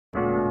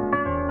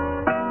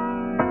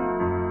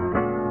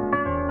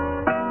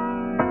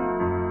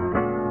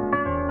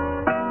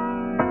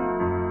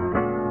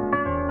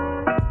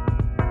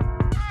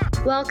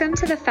Welcome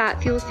to the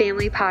Fat Fueled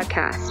Family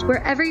Podcast,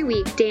 where every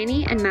week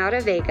Danny and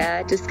Maura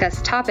Vega discuss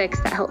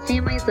topics that help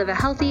families live a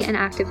healthy and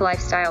active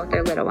lifestyle with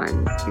their little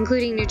ones,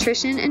 including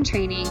nutrition and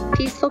training,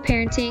 peaceful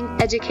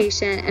parenting,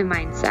 education, and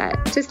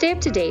mindset. To stay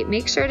up to date,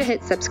 make sure to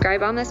hit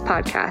subscribe on this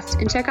podcast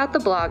and check out the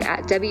blog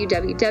at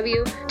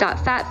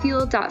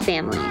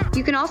www.fatfueled.family.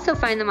 You can also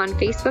find them on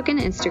Facebook and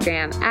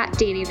Instagram at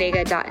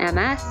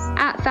dannyvega.ms,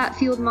 at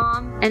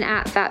fatfueledmom, and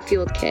at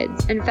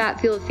fatfueledkids, and Fat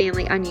Fueled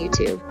Family on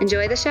YouTube.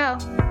 Enjoy the show.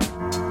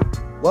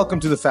 Welcome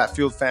to the Fat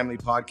Fueled Family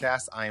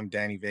Podcast. I am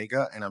Danny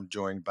Vega, and I'm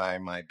joined by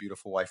my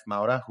beautiful wife,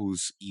 Maura,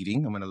 who's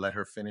eating. I'm going to let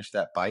her finish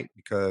that bite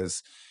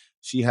because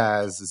she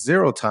has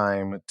zero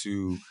time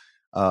to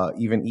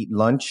even eat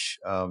lunch.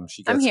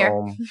 She gets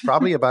home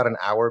probably about an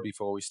hour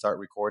before we start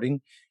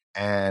recording,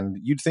 and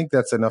you'd think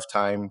that's enough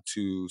time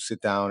to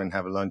sit down and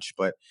have a lunch,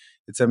 but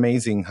it's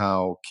amazing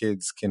how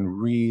kids can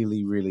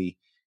really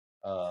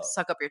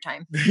suck up your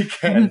time. They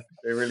can.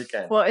 They really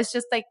can. Well, it's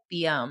just like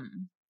the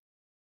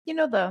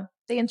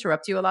they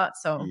interrupt you a lot.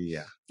 So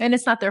yeah, and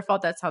it's not their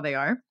fault. That's how they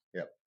are.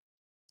 Yep.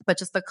 But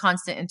just the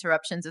constant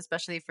interruptions,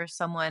 especially for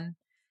someone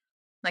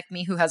like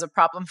me who has a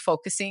problem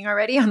focusing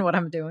already on what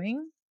I'm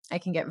doing, I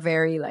can get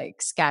very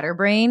like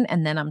scatterbrain,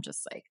 and then I'm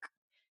just like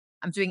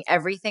I'm doing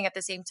everything at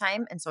the same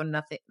time, and so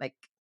nothing. Like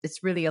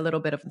it's really a lot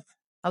of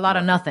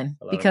nothing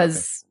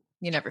because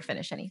you never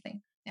finish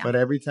anything. Yeah. But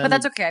every time, but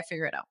that's okay. I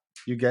figure it out.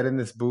 You get in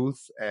this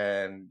booth,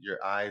 and your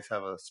eyes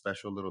have a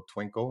special little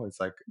twinkle. It's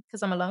like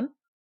because I'm alone.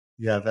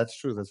 Yeah, that's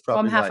true. That's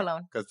probably I'm half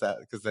alone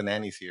because the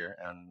nanny's here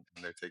and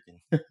they're taking.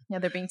 Yeah,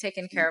 they're being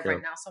taken care of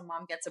right now, so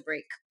mom gets a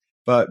break.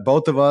 But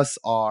both of us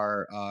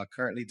are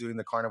currently doing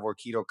the carnivore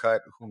keto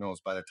cut. Who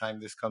knows? By the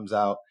time this comes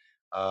out,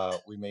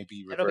 we may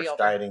be reverse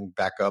dieting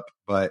back up.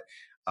 But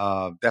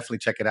definitely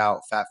check it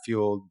out.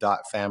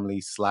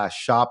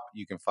 fatfueled.family/shop.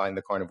 You can find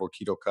the carnivore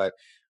keto cut.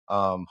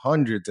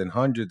 Hundreds and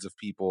hundreds of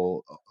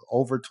people,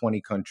 over 20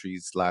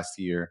 countries last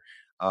year.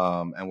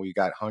 And we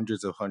got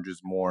hundreds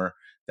more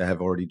that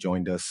have already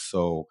joined us.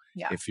 So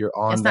if you're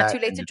on it's not too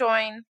late to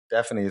join.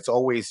 Definitely. You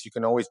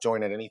can always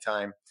join at any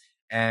time.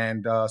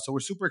 And so we're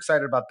super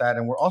excited about that.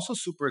 And we're also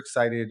super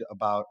excited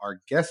about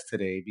our guest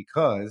today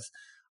because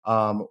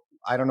I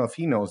don't know if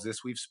he knows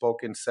this. We've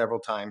spoken several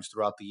times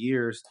throughout the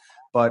years,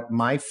 but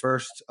my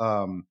first,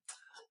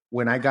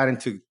 when I got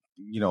into,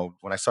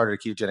 when I started a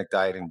ketogenic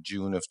diet in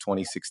June of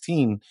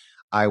 2016,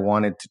 I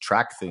wanted to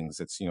track things.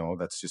 That's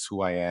just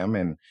who I am.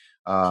 And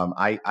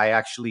I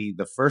actually,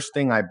 the first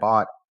thing I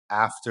bought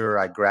after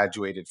I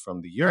graduated from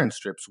the urine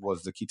strips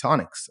was the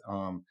Ketonics.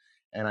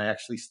 And I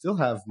actually still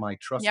have my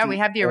trusty we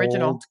have the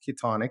original old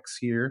Ketonics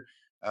here.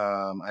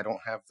 I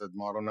don't have the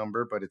model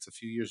number, but it's a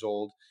few years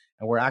old.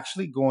 And we're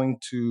actually going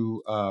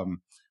to,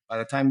 by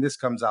the time this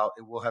comes out,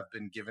 it will have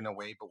been given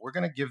away. But we're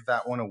going to give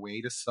that one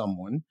away to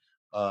someone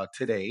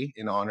today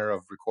in honor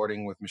of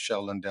recording with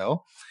Michelle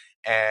Lundell.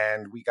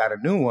 And we got a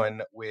new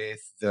one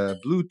with the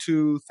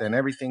Bluetooth and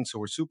everything. So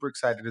we're super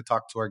excited to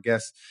talk to our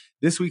guest.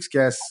 This week's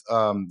guest,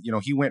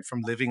 he went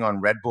from living on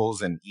Red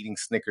Bulls and eating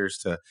Snickers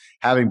to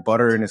having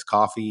butter in his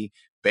coffee,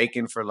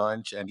 bacon for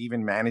lunch, and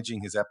even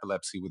managing his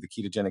epilepsy with a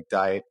ketogenic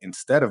diet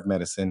instead of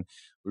medicine.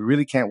 We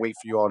really can't wait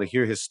for you all to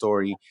hear his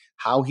story,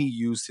 how he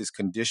used his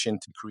condition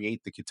to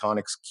create the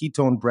Ketonics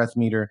ketone breath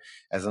meter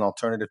as an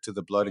alternative to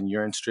the blood and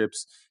urine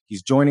strips.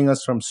 He's joining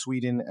us from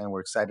Sweden, and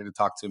we're excited to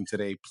talk to him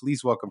today.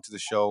 Please welcome to the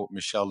show,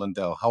 Michelle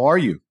Lundell. How are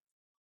you?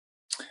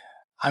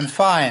 I'm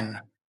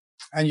fine.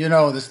 And you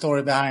know the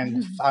story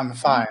behind I'm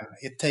fine.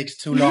 It takes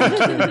too long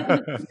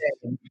to say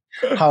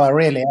how I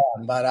really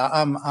am, but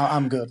I'm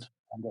good.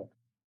 I'm good.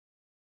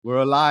 We're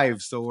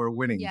alive, so we're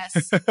winning.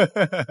 Yes.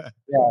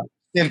 Yeah,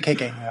 still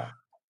kicking. Yeah.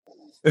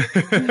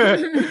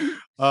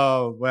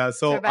 Oh, well,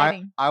 so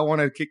I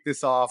want to kick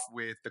this off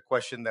with the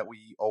question that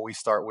we always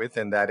start with,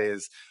 and that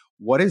is,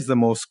 what is the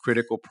most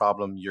critical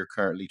problem you're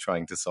currently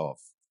trying to solve?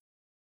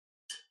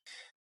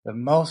 The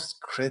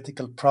most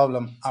critical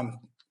problem I'm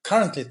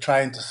currently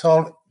trying to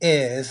solve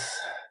is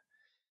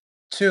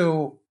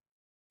to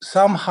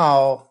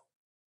somehow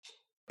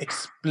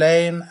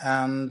explain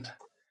and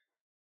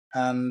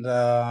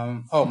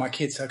my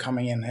kids are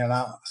coming in here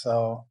now,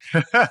 so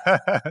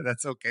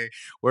that's okay.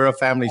 We're a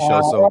family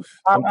show, so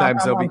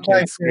sometimes there'll be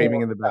kids screaming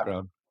in the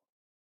background.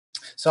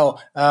 So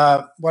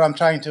what I'm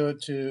trying to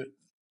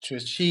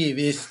achieve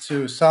is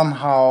to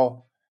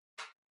somehow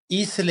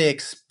easily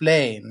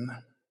explain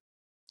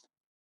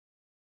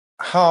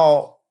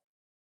how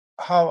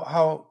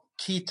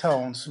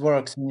ketones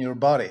works in your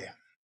body.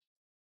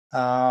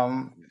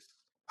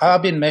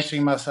 I've been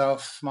measuring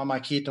myself, my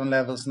ketone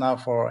levels now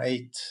for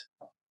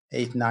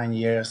 9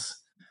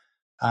 years.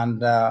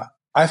 And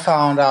I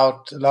found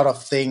out a lot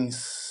of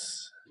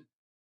things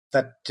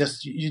that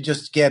you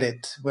just get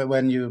it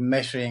when you're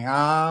measuring.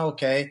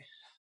 Okay.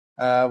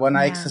 When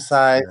I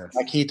exercise,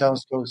 my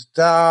ketones goes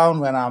down.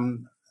 When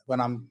I'm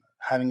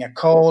having a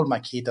cold, my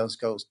ketones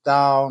goes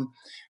down.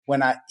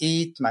 When I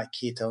eat, my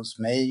ketones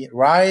may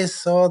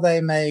rise or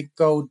they may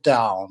go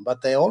down,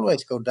 but they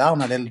always go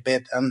down a little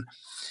bit. And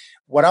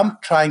what I'm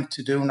trying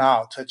to do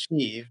now to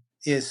achieve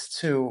is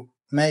to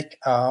make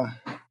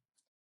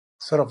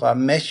sort of a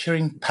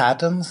measuring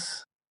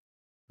patterns,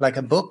 like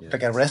a book,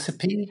 like a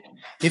recipe.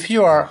 If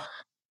you are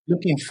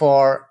looking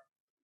for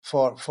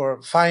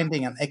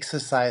finding an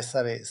exercise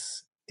that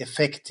is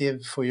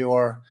effective for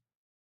your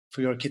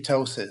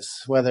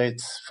ketosis, whether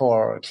it's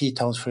for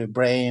ketones for your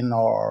brain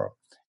or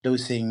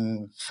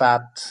losing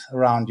fat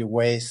around your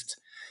waist,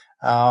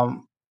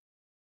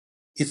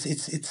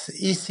 it's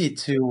easy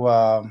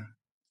to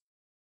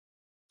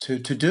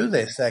do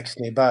this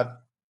actually, but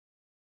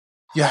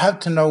you have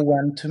to know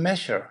when to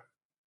measure.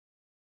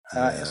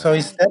 So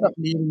instead of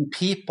leaving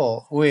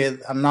people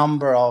with a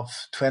number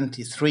of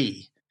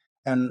 23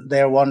 and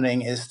they're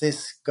wondering, is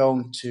this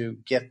going to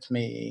get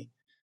me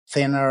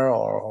thinner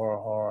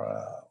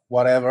or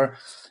whatever,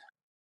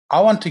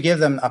 I want to give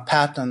them a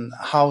pattern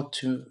how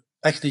to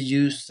actually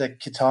use the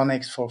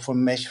ketonics for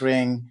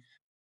measuring,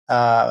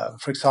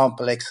 for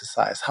example,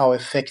 exercise, how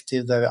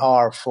effective they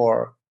are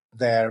for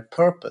their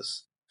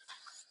purpose.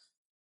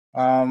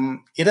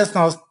 It is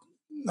not,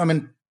 I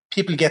mean,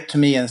 people get to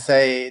me and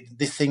say,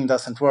 this thing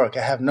doesn't work.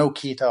 I have no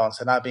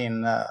ketones and I've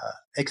been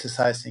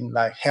exercising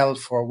like hell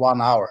for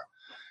 1 hour.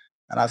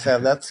 And I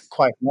said, that's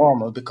quite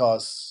normal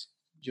because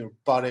your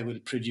body will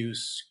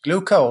produce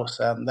glucose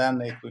and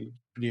then it will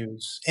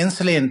produce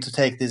insulin to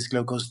take this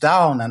glucose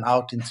down and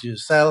out into your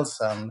cells.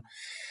 And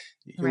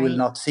you will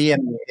not see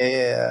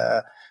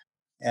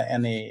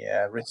any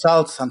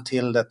results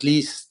until at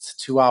least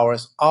 2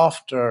 hours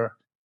after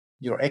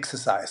your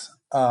exercise.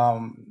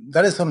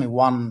 That is only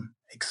one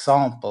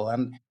example.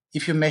 And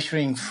if you're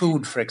measuring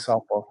food, for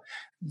example,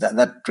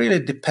 that really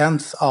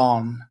depends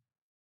on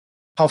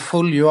how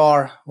full you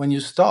are when you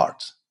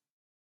start.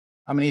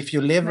 I mean, if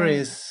your liver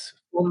is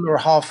full or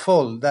half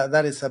full,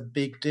 that is a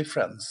big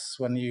difference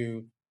when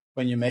you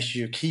measure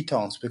your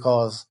ketones,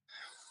 because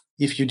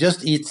if you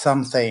just eat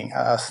something,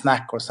 a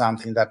snack or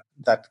something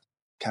that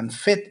can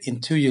fit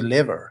into your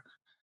liver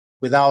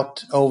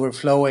without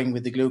overflowing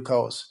with the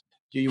glucose,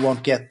 you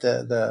won't get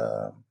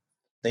the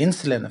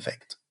insulin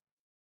effect.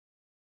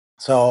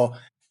 So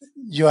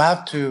you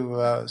have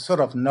to sort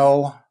of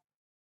know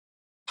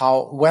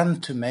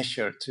when to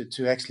measure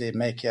to actually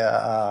make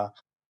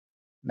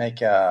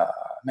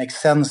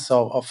sense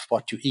of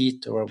what you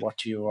eat or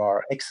what you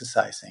are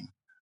exercising,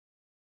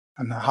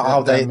 and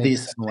how that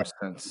these makes more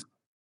sense.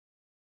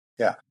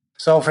 Yeah.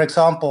 So, for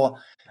example,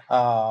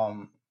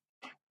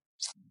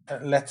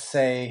 let's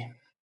say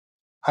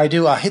I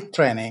do a HIIT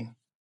training.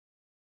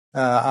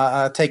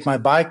 I take my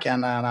bike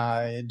and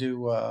I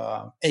do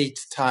 8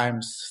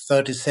 times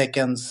 30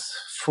 seconds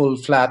full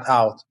flat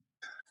out.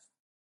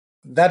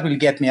 That will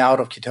get me out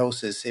of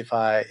ketosis if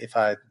I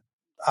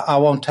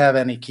won't have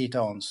any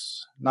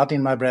ketones, not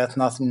in my breath,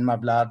 nothing in my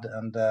blood,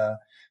 and the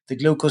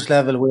glucose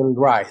level will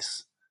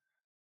rise,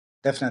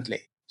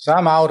 definitely. So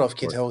I'm out of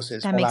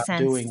ketosis That while makes I'm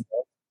sense. doing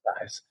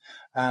exercise,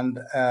 and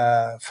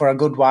for a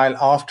good while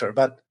after.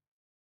 But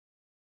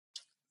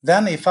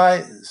then if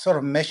I sort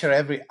of measure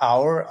every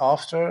hour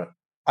after,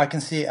 I can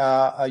see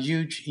a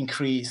huge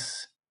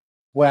increase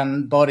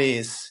when body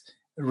is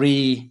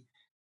refueling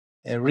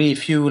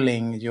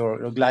your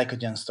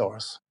glycogen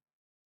stores.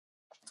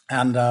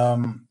 And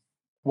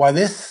why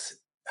this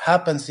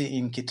happens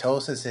in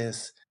ketosis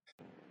is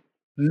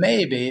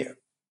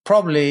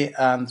probably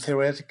and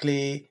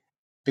theoretically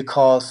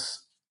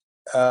because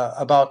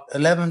about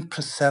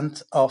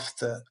 11% of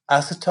the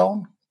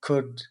acetone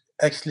could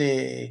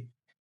actually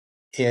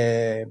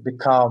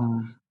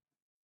become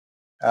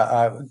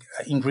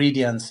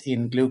ingredients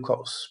in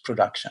glucose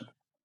production.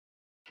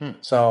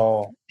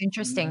 So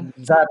Interesting.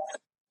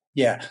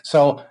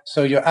 So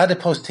your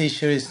adipose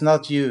tissue is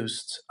not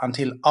used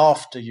until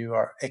after you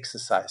are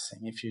exercising.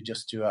 If you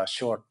just do a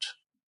short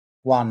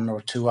 1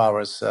 or 2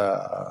 hours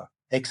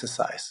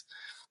exercise.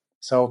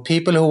 So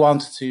people who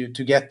want to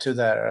get to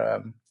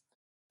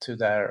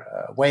their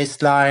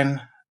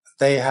waistline,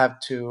 they have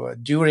to,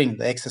 during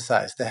the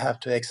exercise, they have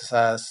to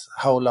exercise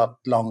a whole lot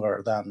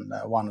longer than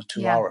 1 or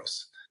 2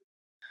 hours.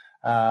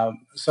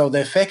 So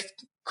the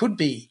effect could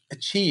be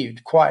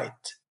achieved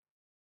quite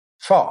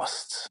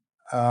fast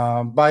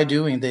by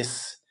doing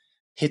this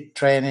HIIT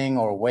training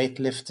or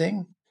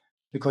weightlifting,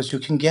 because you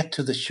can get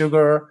to the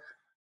sugar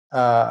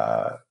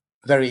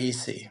very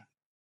easy.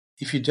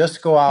 If you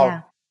just go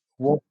out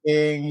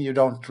walking, you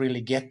don't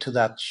really get to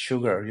that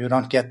sugar. You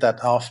don't get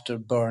that after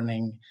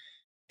burning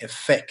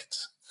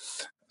effect.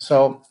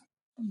 So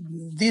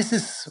this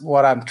is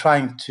what I'm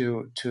trying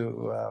to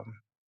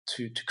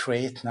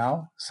create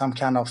now, some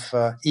kind of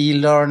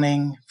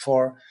e-learning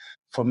for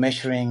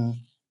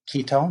measuring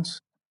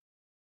ketones,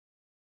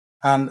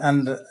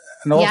 and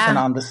also an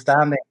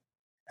understanding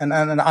and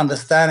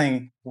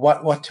understanding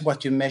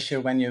what you measure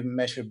when you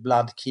measure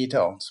blood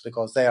ketones,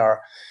 because they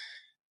are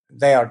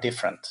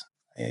different.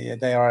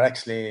 They are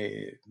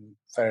actually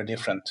very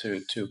different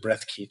to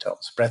breath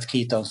ketones. Breath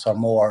ketones are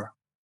more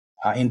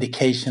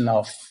indication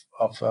of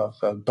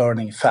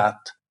burning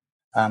fat,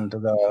 and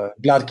the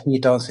blood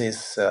ketones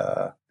is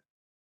the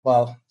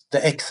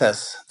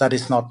excess that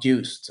is not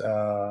used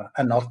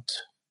and not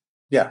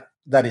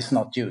that is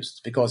not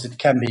used, because it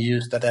can be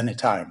used at any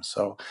time.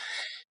 So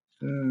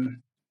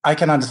I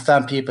can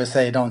understand people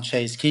say don't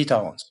chase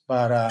ketones,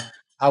 but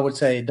I would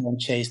say don't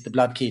chase the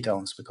blood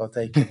ketones, because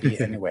they can be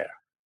anywhere.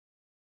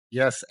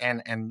 Yes,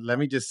 and let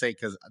me just say,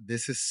 because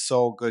this is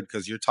so good,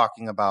 because you're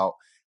talking about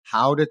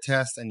how to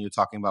test and you're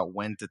talking about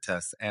when to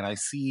test, and I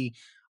see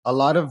a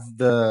lot of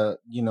the,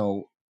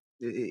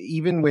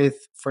 even with,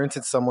 for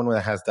instance, someone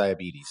that has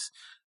diabetes,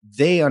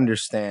 they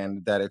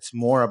understand that it's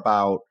more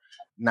about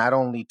not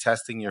only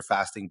testing your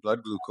fasting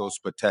blood glucose,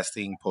 but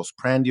testing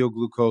postprandial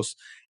glucose,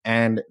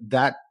 and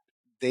that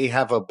they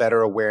have a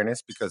better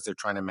awareness because they're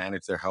trying to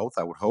manage their health,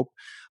 I would hope.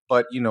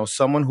 But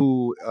someone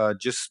who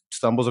just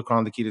stumbles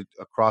across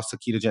the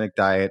ketogenic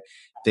diet,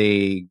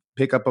 they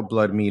pick up a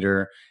blood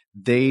meter,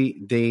 they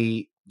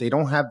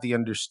don't have the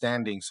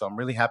understanding. So I'm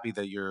really happy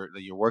that you're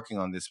working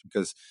on this,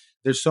 because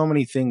there's so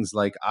many things,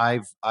 like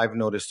I've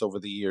noticed over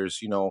the years,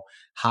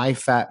 high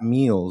fat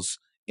meals,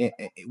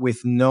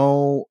 with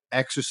no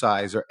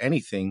exercise or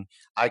anything.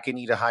 I can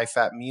eat a high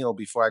fat meal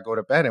before I go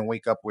to bed and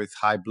wake up with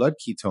high blood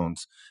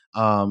ketones.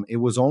 It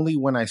was only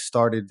when I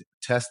started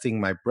testing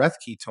my breath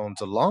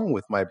ketones along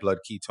with my blood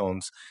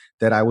ketones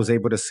that I was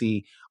able to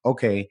see,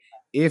 okay,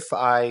 if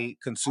I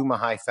consume a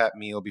high fat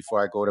meal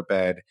before I go to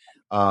bed,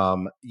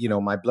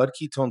 my blood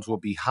ketones will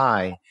be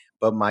high,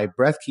 but my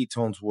breath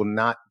ketones will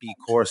not be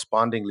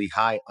correspondingly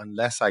high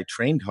unless I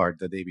trained hard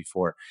the day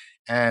before.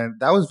 And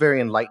that was very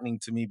enlightening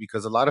to me,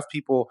 because a lot of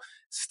people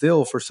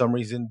still, for some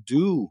reason,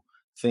 do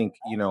think,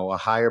 a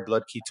higher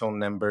blood ketone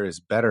number is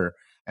better.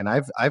 And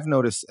I've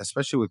noticed,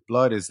 especially with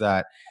blood, is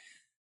that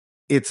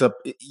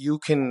you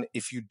can,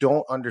 if you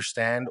don't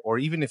understand, or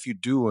even if you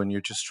do and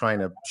you're just trying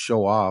to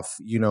show off,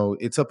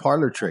 it's a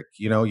parlor trick.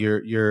 You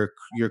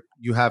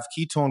have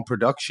ketone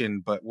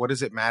production, but what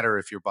does it matter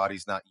if your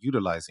body's not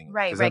utilizing it?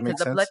 Right, Does right. that make Because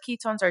the sense? blood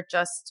ketones are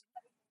just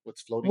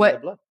What's floating in the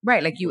blood?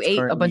 right. Like you What's ate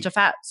a bunch currently of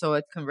fat, so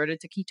it's converted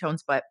to ketones,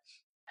 but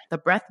the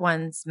breath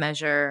ones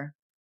measure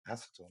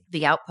acetone.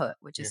 the output,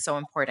 which is Yeah. so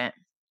important.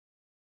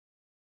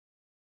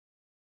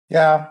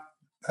 Yeah.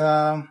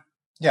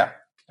 Yeah.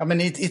 I mean,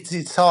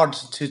 it's hard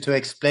to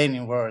explain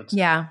in words.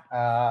 Yeah.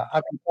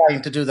 I've been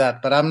trying to do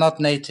that, but I'm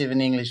not native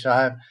in English.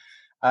 I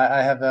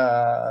have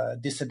a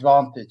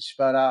disadvantage,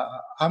 but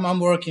I'm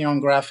working on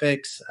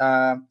graphics.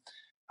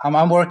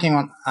 I'm working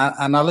on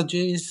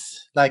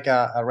analogies, like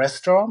a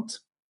restaurant.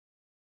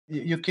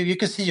 You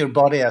can see your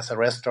body as a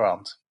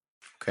restaurant,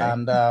 Okay.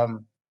 and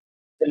the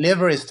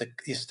liver is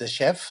the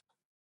chef.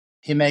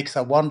 He makes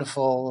a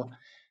wonderful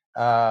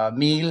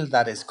meal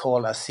that is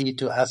called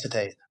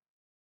acetoacetate.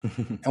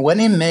 And when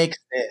he makes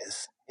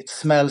this, it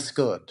smells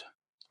good,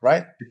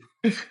 right?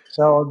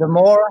 So the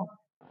more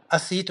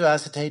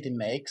acetoacetate he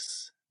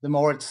makes, the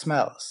more it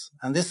smells.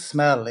 And this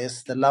smell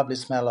is the lovely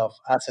smell of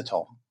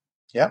acetone.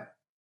 Yeah.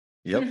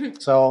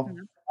 Yep. So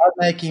by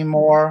making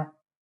more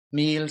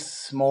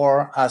meals,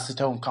 more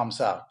acetone comes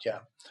out,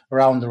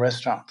 around the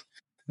restaurant.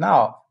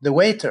 Now, the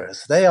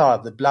waiters, they are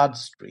the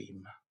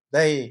bloodstream.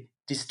 They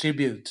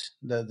distribute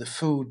the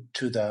food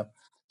to the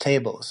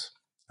tables,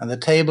 and the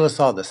tables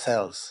are the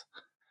cells.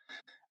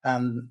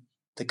 And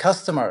the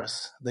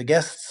customers, the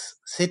guests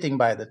sitting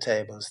by the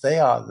tables, they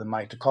are the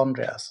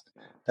mitochondria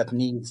that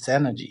needs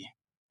energy,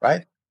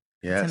 right?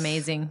 Yes. It's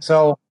amazing.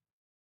 So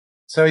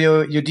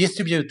you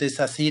distribute this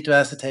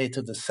acetoacetate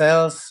to the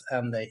cells,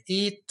 and they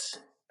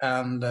eat,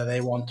 and they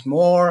want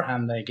more,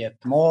 and they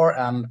get more,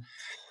 and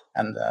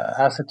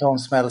acetone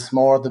smells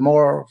more. The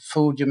more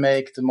food you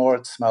make, the more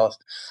it smells.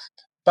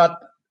 But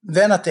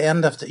then at the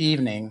end of the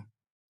evening,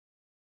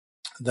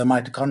 the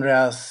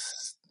mitochondria,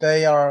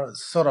 they are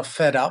sort of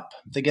fed up.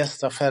 The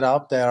guests are fed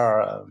up.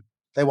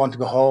 They want to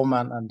go home,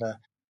 and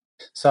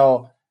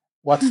so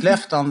what's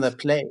left on the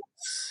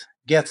plates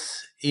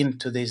gets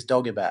into these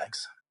doggy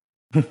bags.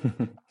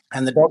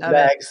 And the doggy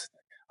bags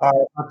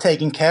are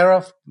taken care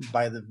of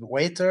by the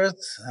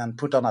waiters and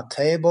put on a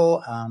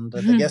table, and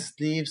the guest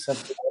leaves and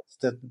puts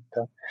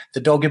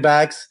the doggy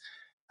bags.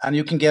 And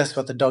you can guess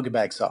what the doggy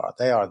bags are.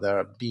 They are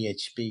the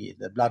BHB,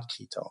 the blood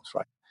ketones,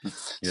 right? Yep.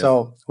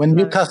 So when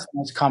new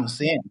customers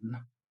comes in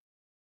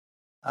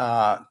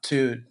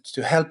to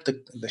help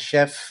the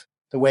chef,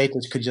 the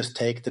waiters could just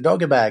take the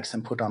doggy bags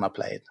and put on a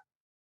plate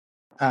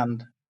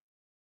and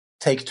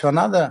take to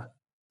another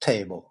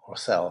table or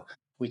cell,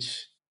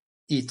 which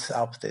eats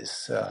up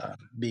this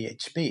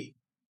BHB.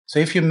 So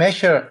if you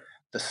measure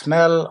the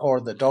smell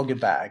or the doggy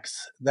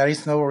bags, there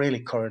is no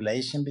really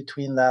correlation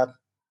between that.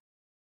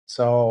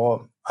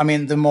 So, I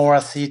mean, the more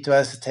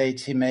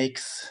acetoacetate he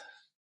makes,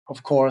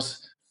 of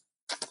course,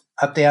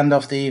 at the end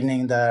of the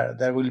evening,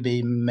 there will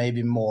be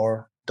maybe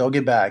more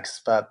doggy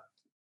bags, but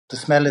the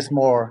smell is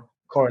more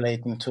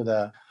correlating to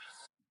the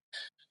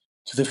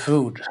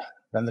food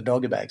than the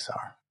doggy bags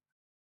are.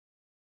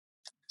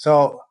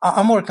 So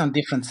I'm working on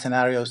different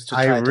scenarios to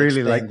try to explain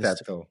really like this.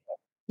 That though.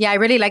 Yeah, I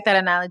really like that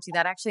analogy.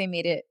 That actually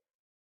made it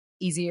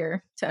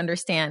easier to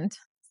understand.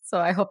 So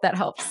I hope that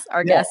helps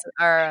our guests,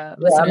 our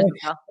listeners as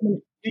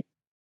well.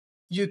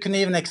 You can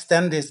even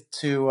extend this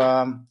to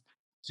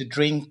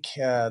drink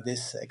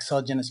these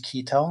exogenous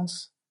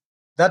ketones.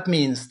 that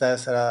means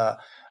there's a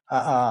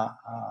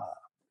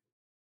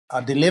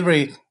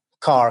delivery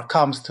car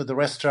comes to the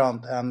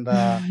restaurant and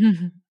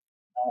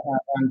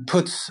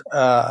puts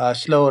a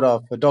load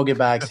of doggy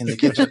bags in the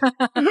kitchen.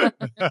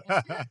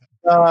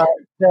 Uh,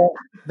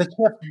 the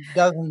chef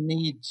doesn't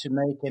need to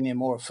make any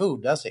more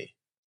food, does he?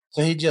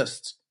 So he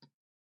just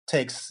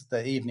takes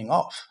the evening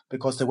off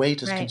because the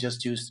waiters can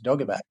just use the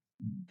doggy bag.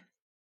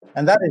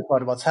 And that is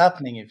what's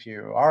happening if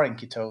you are in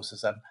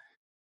ketosis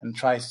and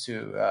tries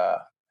to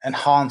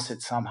enhance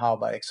it somehow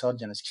by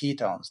exogenous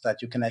ketones,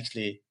 that you can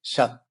actually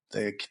shut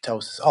the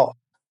ketosis off.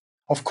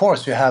 Of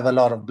course, you have a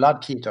lot of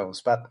blood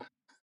ketones, but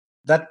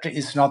that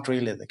is not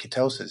really the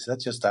ketosis.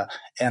 That's just an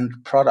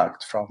end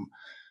product from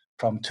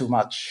too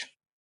much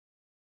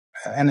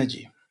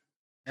energy.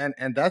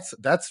 And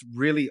that's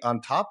really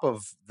on top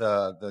of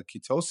the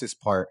ketosis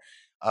part.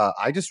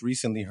 I just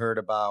recently heard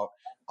about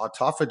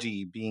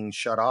autophagy being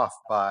shut off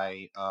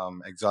by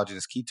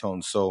exogenous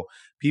ketones. So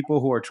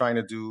people who are trying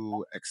to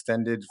do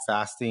extended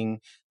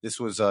fasting, this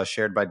was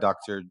shared by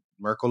Dr.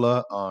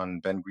 Mercola on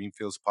Ben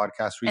Greenfield's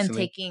podcast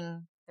recently.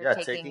 Taking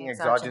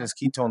exogenous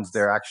ketones,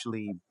 they're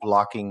actually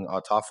blocking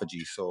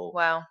autophagy. So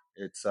wow,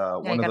 it's one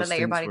of those things. You gotta let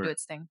your body do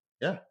its thing.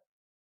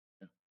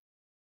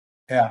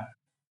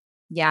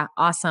 Yeah,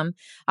 awesome.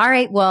 All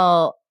right,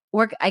 well,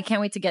 I can't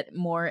wait to get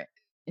more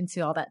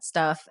into all that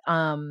stuff.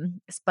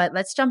 But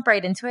let's jump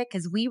right into it,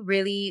 because we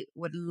really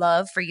would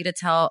love for you to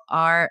tell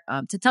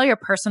your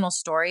personal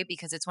story,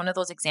 because it's one of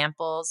those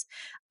examples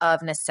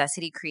of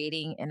necessity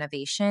creating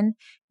innovation.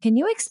 Can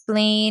you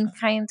explain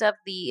kind of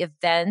the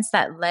events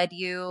that led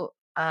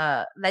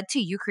to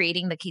you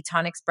creating the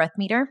Ketonics breath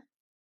meter?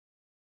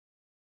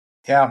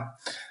 Yeah.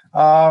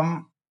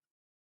 The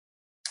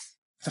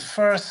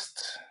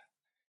first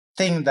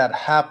thing that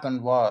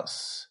happened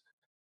was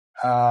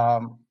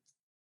I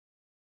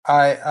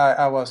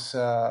was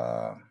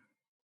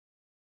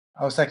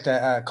actually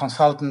a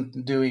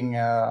consultant doing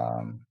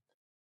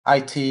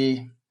IT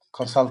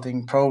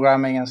consulting,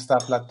 programming, and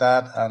stuff like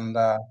that. And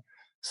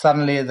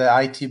suddenly, the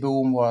IT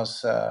boom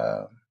was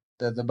the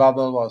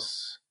bubble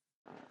was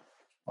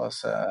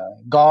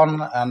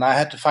gone, and I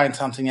had to find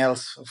something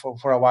else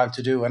for a while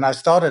to do. And I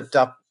started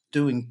up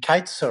doing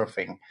kite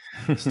surfing,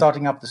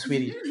 starting up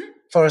the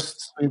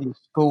first Swedish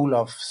school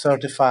of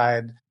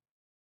certified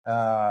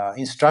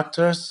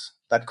instructors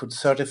that could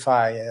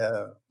certify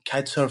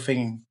kite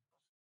surfing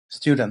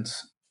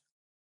students,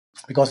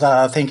 because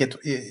I think it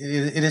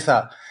is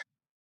a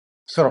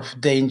sort of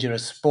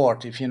dangerous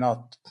sport if you're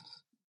not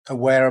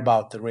aware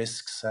about the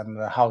risks and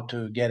how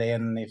to get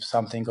in if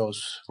something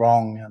goes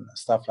wrong and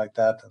stuff like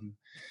that. And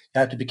you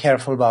have to be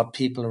careful about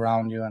people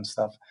around you and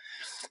stuff.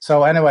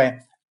 So anyway,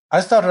 I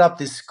started up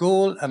this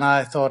school, and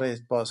I thought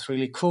it was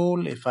really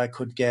cool if I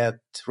could get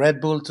Red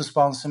Bull to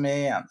sponsor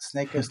me and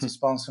Snickers to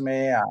sponsor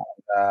me.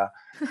 And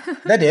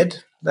they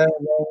did.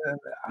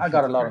 I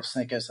got a lot of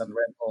Snickers and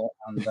Red Bull,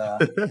 and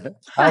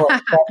I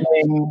was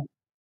traveling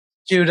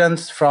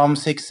students from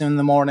 6 in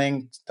the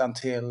morning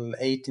until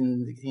 8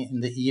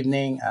 in the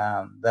evening.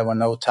 There were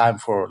no time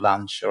for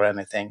lunch or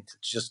anything.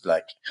 Just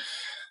like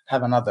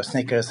have another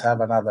Snickers,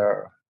 have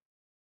another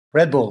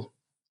Red Bull.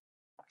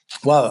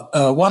 Well,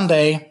 one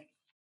day,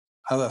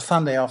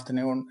 Sunday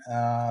afternoon,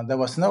 there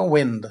was no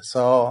wind,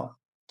 so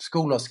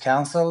school was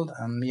cancelled,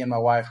 and me and my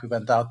wife, we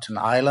went out to an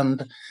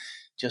island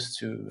just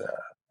to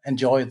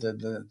enjoy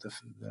the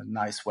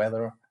nice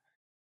weather.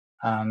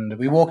 And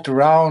we walked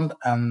around,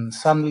 and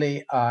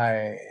suddenly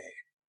I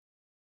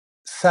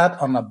sat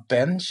on a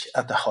bench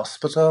at the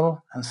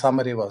hospital, and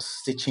somebody was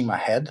stitching my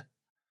head.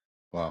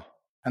 Wow.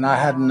 And I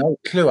had no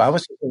clue. I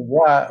was thinking,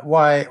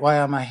 why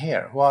am I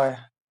here?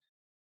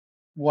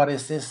 What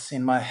is this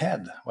in my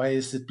head? Why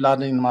is it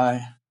blood in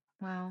my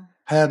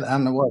head?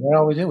 And what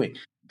are we doing?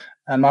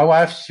 And my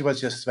wife, she was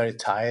just very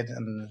tired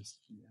and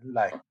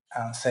like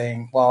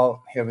saying,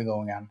 well, here we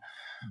go again.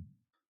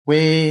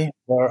 We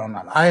were on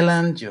an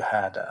island. You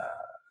had a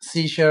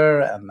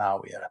seizure, and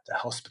now we are at the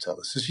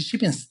hospital. So she's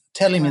been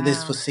telling me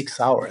this for 6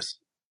 hours.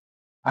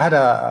 I had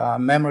a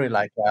memory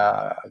like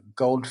a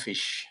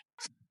goldfish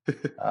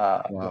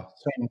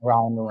swimming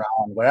round and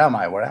round. Where am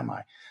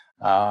I?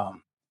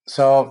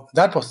 So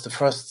that was the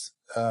first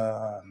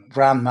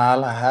grand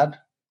mal I had.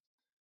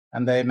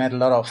 And they made a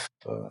lot of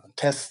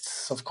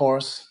tests, of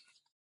course.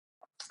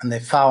 And they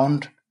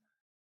found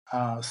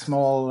a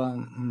small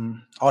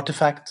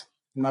artifact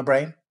in my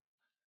brain.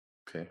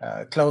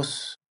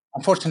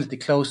 Unfortunately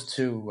close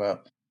to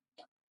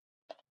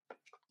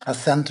a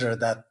center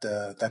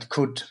that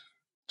could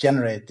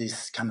generate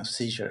these kind of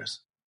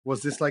seizures.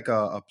 Was this like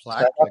a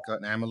plaque, like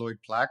an amyloid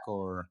plaque,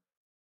 or?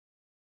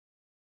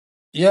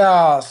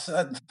 Yeah,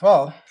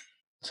 well,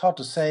 it's hard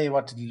to say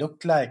what it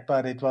looked like,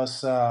 but it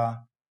was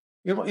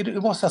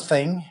it was a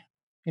thing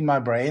in my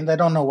brain. They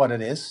don't know what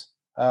it is.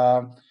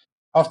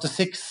 After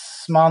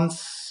 6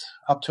 months,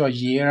 up to a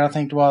year, I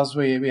think it was,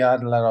 we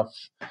had a lot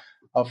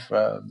of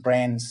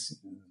brain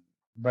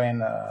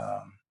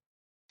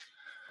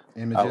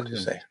images, how would you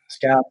say,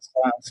 scans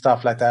and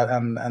stuff like that,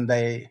 and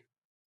they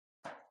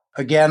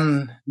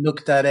again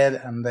looked at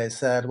it and they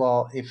said,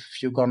 well,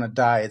 if you're going to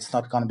die, it's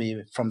not going to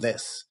be from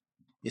this.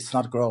 It's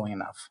not growing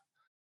enough,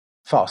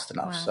 fast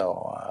enough. Wow.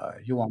 So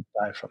you won't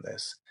die from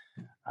this.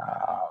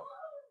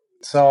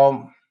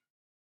 So,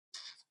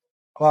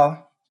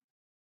 well,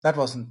 that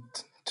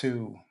wasn't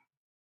too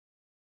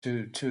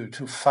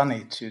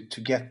funny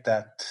to get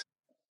that,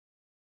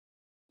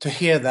 to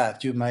hear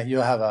that you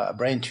have a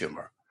brain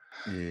tumor.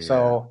 Yeah.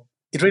 So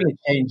it really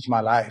changed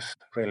my life.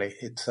 Really,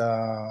 it's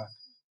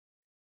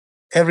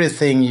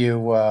everything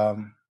you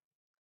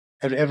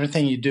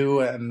everything you do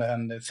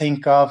and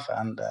think of,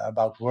 and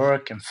about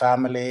work and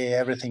family,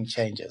 everything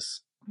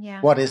changes.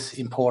 Yeah. What is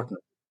important?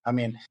 I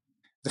mean,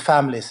 the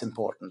family is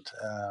important.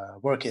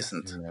 Work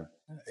isn't.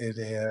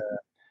 Yeah.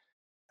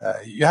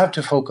 You have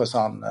to focus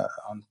on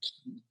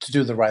to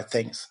do the right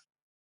things.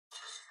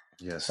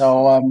 Yes.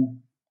 So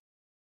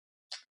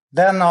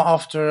then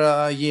after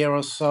a year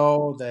or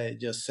so, they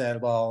just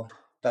said, well,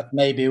 that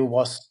maybe it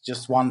was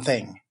just one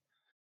thing.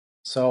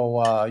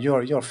 So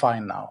you're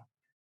fine now.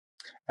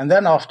 And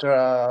then after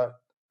a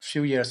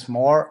few years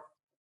more,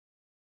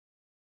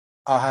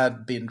 I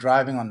had been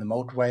driving on the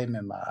motorway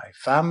with my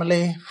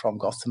family from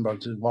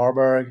Gothenburg to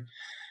Varberg,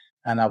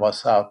 and I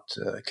was out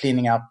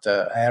cleaning up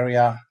the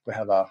area. We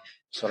have a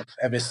sort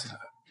of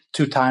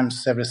 2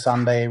 times every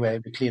Sunday where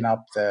we clean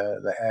up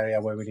the area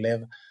where we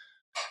live.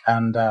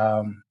 And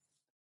I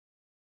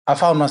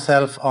found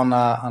myself on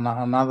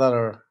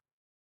another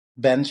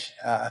bench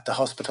at the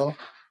hospital,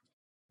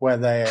 where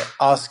they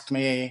asked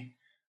me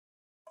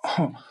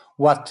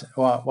what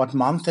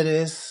month it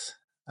is,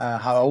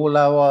 how old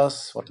I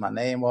was, what my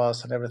name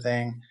was, and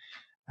everything.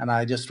 And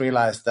I just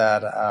realized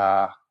that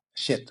I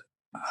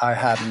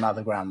had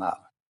another grandma.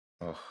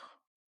 Oh.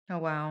 Oh,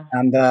 wow.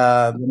 And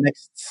the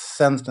next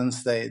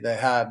sentence they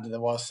had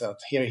was that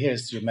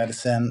here's your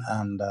medicine,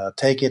 and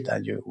take it,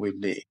 and you will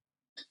be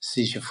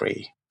seizure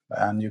free,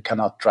 and you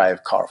cannot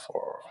drive car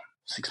for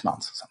 6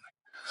 months or something.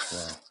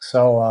 Wow.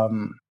 So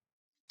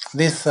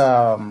this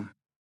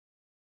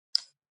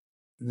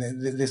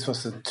this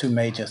was the two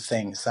major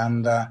things.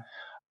 And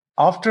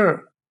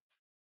after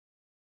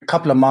a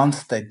couple of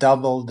months, they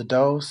doubled the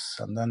dose,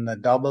 and then they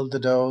doubled the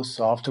dose.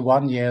 So after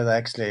 1 year, they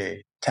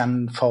actually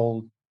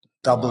tenfold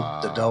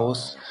doubled the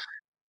dose.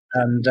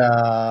 And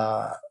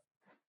I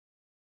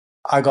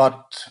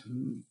got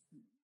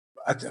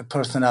a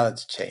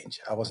personality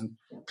change. I wasn't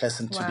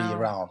pleasant to be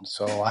around,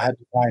 so I had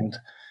to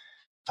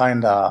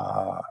find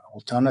a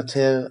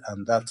alternative,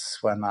 and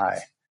that's when I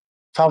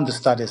found the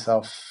studies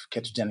of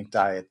ketogenic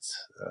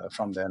diets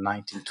from the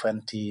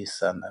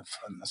 1920s and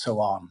so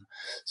on.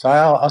 So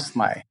I asked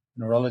my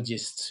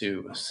neurologist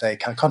to say,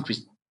 can't we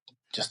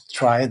just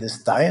try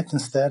this diet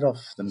instead of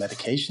the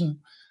medication?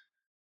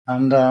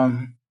 And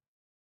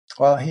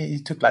well,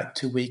 he took like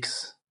 2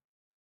 weeks.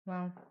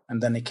 Wow.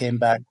 And then he came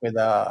back with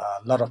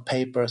a lot of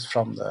papers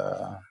from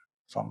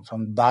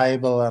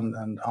Bible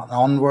and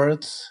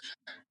onwards,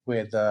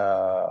 with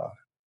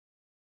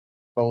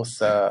both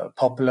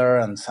popular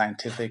and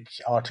scientific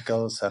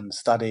articles and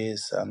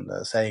studies, and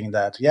saying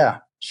that, yeah,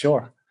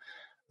 sure,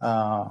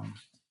 the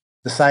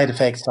side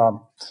effects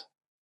are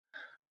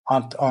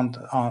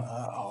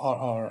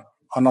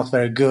not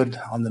very good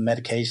on the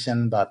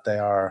medication, but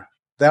there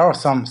are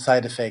some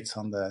side effects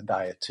on the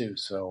diet too.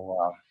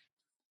 So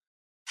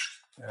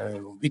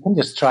we can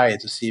just try it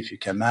to see if you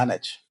can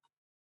manage.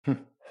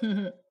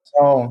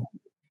 So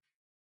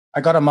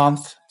I got a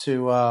month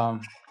to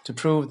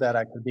prove that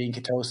I could be in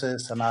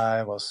ketosis, and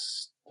I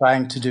was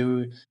trying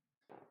to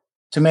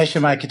measure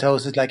my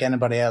ketosis like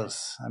anybody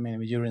else. I mean,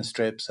 with urine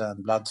strips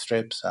and blood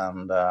strips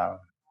and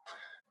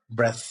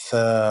breath.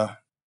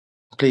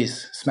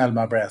 Please smell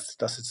my breath.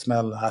 Does it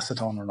smell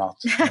acetone or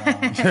not?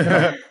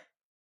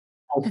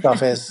 Whole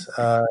stuff is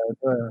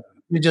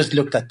you just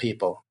looked at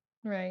people.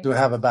 Right. Do I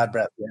have a bad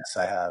breath? Yes,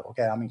 I have.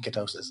 Okay, I'm in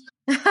ketosis.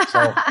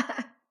 So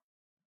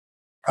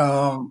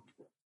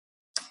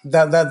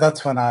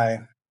that's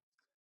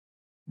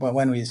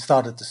when we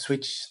started to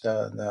switch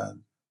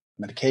the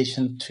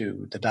medication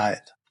to the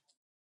diet.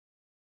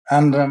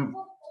 And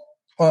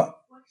well,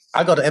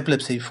 I got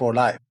epilepsy for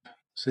life,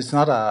 so it's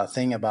not a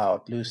thing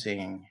about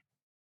losing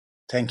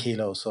 10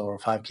 kilos or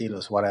 5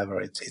 kilos,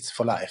 whatever. It's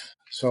for life.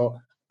 So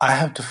I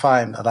have to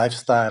find a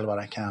lifestyle where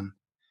I can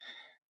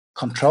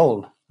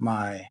control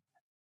my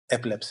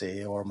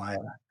epilepsy, or my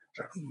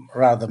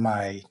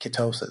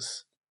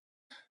ketosis.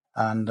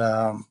 And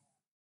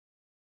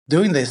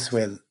doing this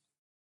with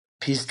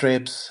pee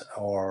strips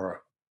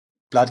or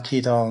blood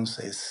ketones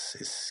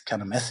is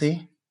kind of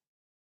messy.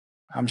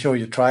 I'm sure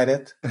you tried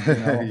it. You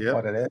know Yep.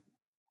 what it is.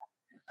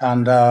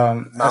 And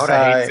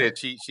Maura hates it.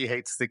 She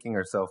hates sticking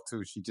herself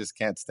too. She just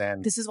can't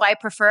stand. This is why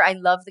I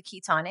love the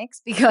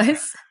ketonics,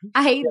 because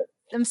I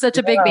am such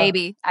a big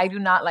baby. I do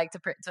not like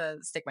to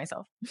stick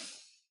myself.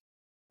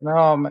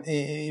 No,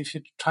 if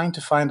you're trying to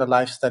find a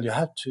lifestyle, you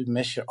have to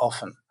measure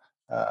often.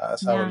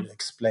 As I will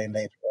explain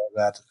later,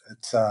 that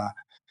it's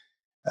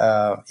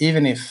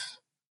even if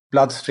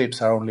blood strips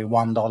are only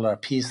 $1 a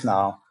piece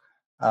now,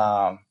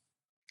 I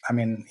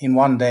mean, in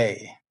one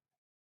day,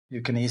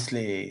 you can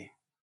easily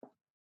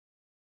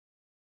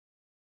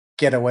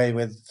get away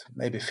with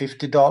maybe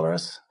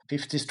 $50,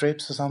 50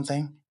 strips or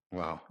something.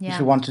 Wow. If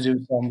you want to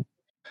do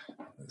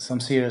some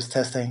serious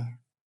testing.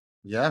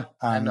 Yeah,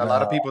 and And a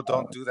lot of people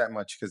don't do that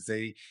much because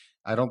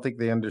I don't think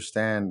they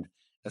understand,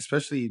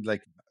 especially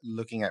like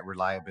looking at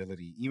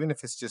reliability. Even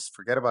if it's just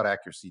forget about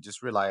accuracy,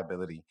 just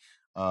reliability.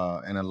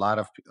 And a lot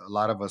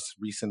of us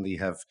recently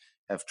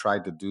have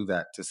tried to do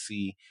that to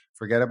see.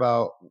 Forget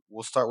about.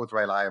 We'll start with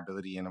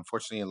reliability, and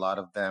unfortunately, a lot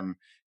of them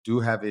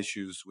do have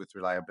issues with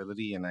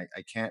reliability, and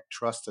I can't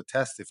trust a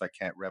test if I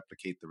can't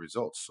replicate the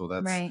results. So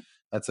Right.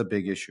 that's a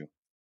big issue.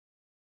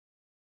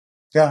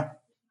 yeah,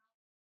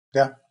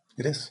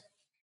 it is.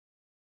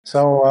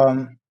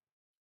 So,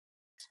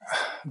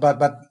 but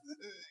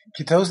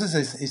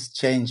ketosis is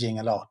changing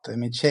a lot. I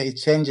mean, it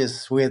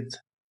changes with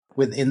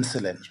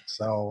insulin.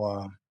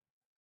 So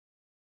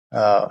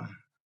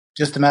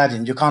just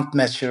imagine you can't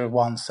measure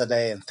once a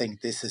day and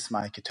think this is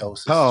my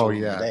ketosis Oh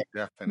during the yeah, day.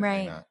 definitely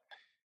Right. not.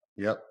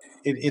 Yep.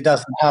 It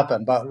doesn't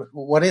happen. But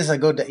what is a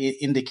good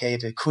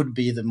indicator could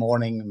be the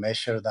morning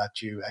measure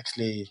that you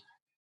actually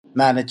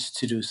managed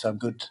to do some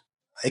good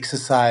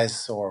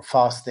exercise or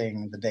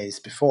fasting the days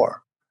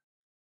before.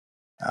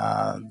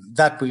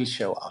 That will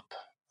show up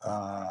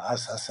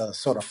as a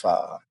sort of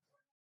a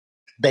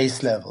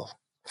base level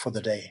for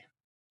the day.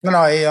 No,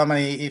 I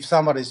mean, if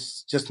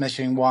somebody's just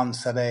measuring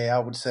once a day, I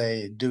would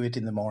say do it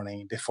in the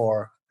morning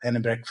before any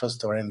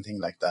breakfast or anything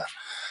like that.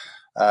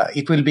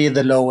 It will be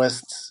the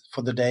lowest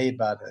for the day,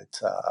 but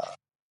it's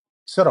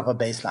sort of a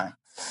baseline.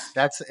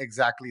 That's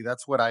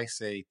what I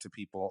say to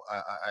people,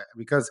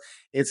 because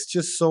it's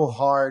just so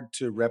hard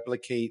to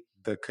replicate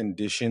the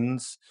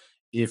conditions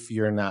if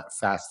you're not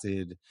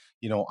fasted.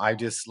 I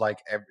just like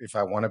if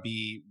I want to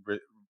be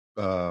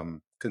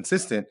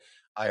consistent,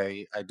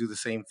 I do the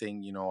same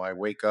thing. I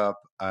wake up,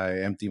 I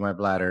empty my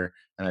bladder,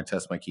 and I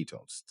test my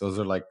ketones. Those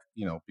are like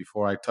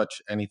before I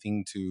touch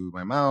anything to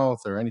my mouth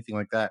or anything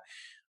like that.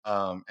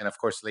 And of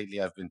course, lately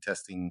I've been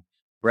testing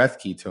breath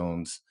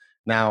ketones.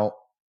 Now,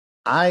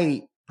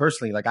 I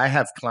personally, like, I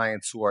have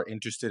clients who are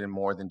interested in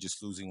more than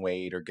just losing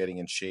weight or getting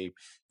in shape.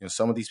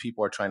 Some of these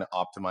people are trying to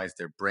optimize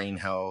their brain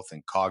health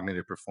and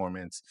cognitive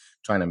performance,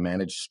 trying to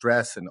manage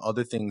stress and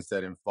other things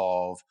that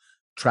involve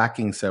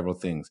tracking several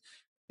things.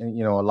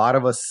 And, a lot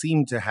of us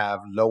seem to have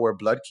lower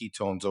blood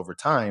ketones over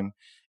time.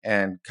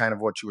 And kind of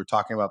what you were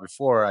talking about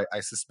before, I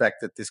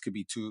suspect that this could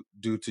be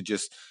due to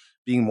just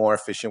being more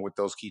efficient with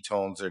those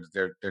ketones.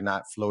 They're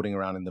not floating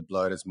around in the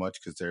blood as much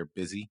because they're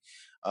busy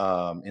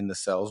in the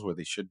cells where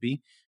they should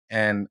be.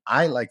 And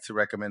I like to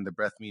recommend the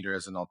breath meter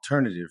as an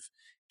alternative.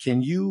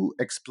 Can you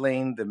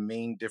explain the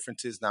main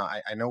differences? Now,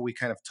 I know we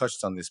kind of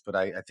touched on this, but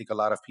I think a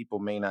lot of people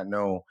may not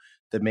know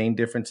the main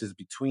differences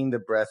between the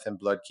breath and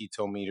blood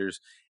ketone meters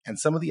and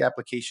some of the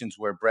applications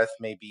where breath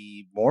may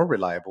be more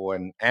reliable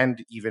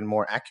and even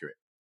more accurate.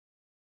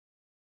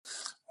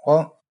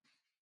 Well,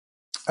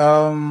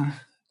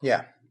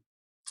 yeah.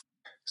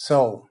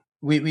 So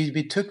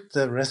we took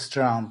the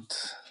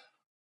restaurant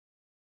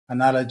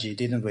analogy,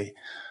 didn't we?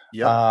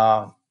 Yep.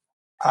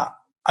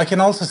 I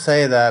can also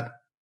say that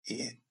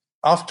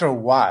after a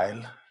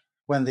while,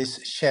 when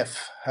this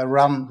chef had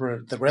run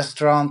the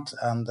restaurant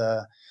and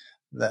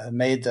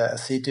made the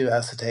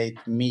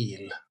acetoacetate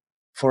meal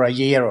for a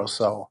year or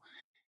so,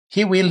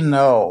 he will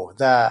know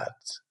that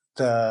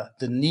the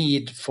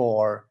need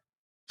for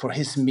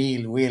his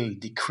meal will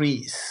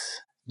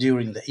decrease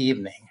during the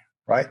evening,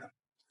 right?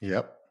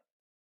 Yep.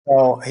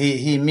 So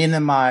he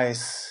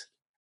minimize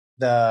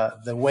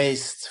the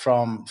waste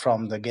from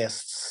the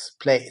guests'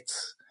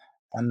 plates,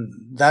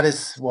 and that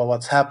is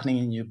what's happening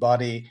in your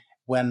body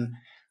when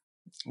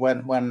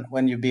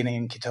you've been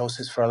in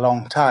ketosis for a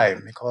long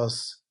time,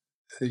 because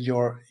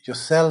your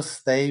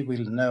cells, they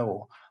will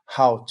know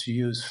how to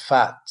use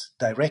fat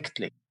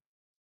directly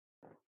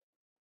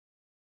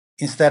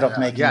instead of Yeah,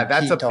 making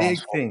that's a ketones. big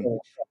thing. So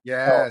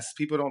Yes,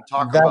 people don't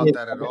talk that about is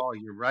that at all.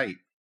 You're right.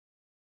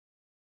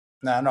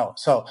 no.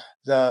 So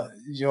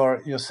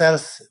your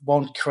cells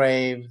won't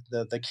crave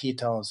the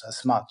ketones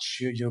as much.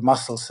 Your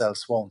muscle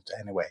cells won't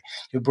anyway.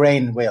 Your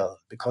brain will,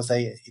 because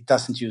it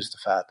doesn't use the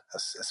fat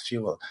as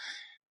fuel.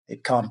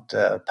 It can't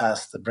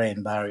pass the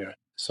brain barrier.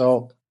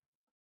 So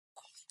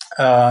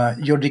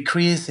your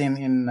decrease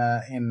in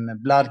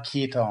blood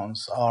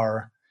ketones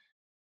are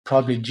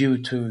probably due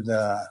to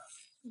the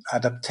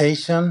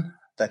adaptation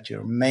that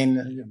your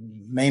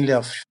mainly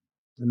of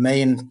the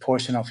main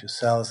portion of your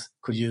cells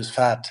could use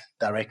fat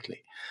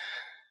directly.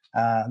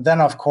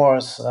 Then, of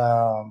course,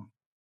 the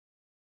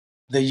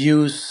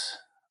use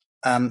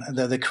and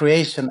the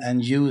creation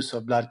and use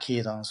of blood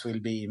ketones will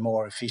be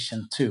more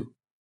efficient too,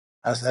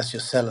 as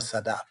your cells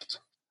adapt.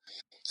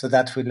 So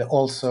that will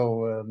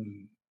also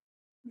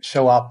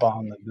show up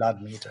on the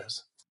blood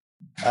meters.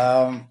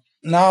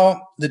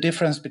 Now, the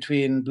difference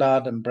between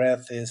blood and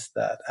breath is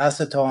that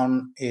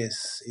acetone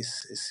is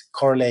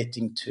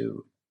correlating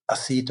to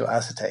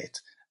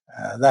acetoacetate.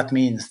 That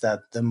means that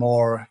the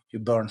more you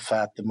burn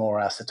fat, the more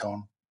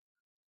acetone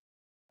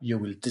you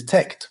will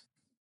detect.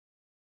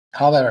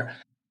 However,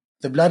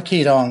 the blood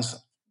ketones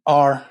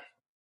are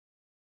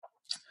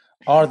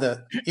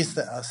is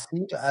the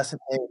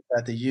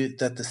acetoacetate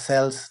that the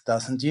cells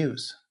doesn't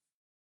use.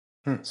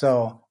 Hmm.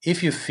 So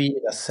if you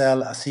feed a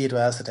cell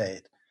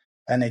acetoacetate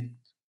and it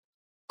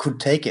could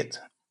take it,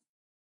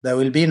 there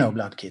will be no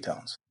blood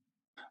ketones.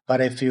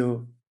 But if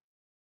you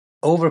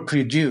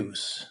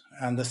overproduce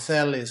and the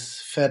cell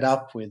is fed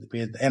up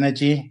with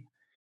energy,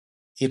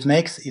 it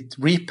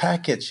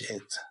repackage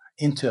it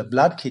into a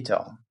blood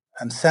ketone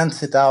and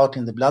sends it out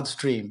in the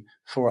bloodstream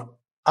for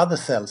other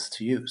cells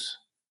to use.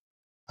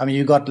 I mean,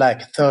 you got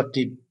like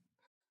 30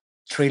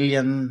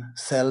 trillion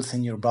cells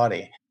in your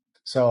body.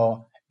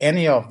 So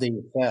any of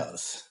these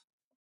cells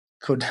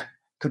could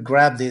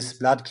grab this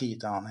blood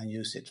ketone and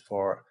use it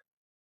for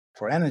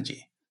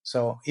energy.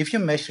 So if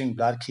you're measuring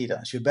blood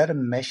ketones, you better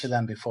measure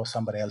them before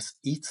somebody else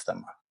eats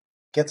them,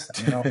 gets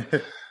them,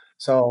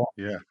 So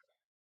Yeah.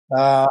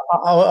 I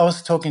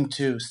was talking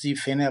to Steve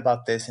Finney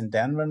about this in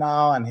Denver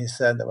now, and he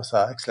said there was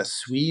actually a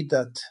Swede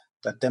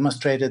that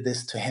demonstrated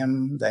this to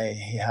him.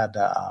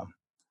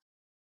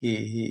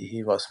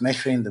 He was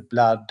measuring the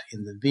blood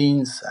in the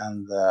veins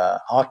and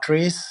the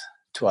arteries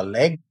to a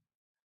leg,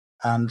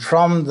 and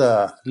from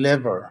the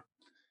liver,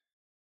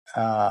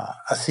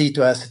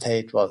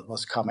 acetoacetate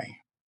was coming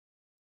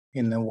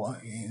in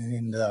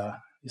the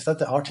is that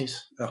the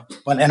arteries? Oh.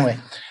 Well, anyway,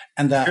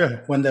 and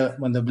when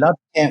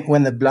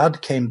the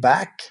blood came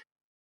back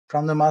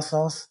from the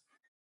muscles,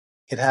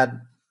 it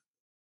had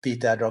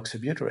beta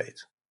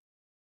hydroxybutyrate.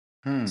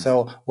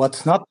 So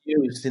what's not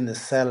used in the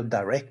cell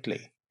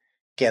directly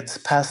gets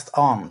passed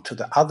on to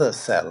the other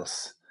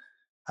cells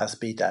as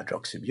beta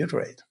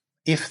hydroxybutyrate,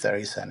 if there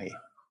is any.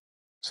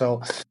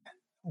 So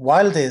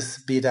while this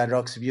beta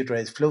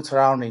hydroxybutyrate floats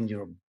around in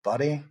your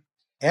body,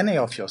 any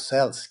of your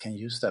cells can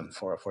use them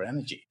for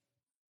energy.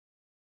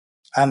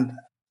 And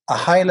a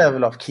high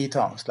level of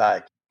ketones,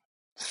 like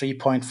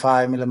 3.5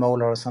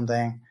 millimolar or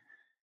something,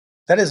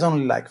 that is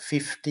only like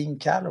 15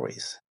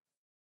 calories.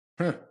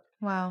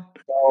 Wow.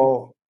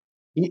 So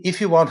if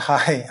you want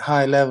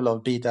high level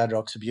of beta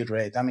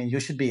hydroxybutyrate, I mean, you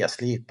should be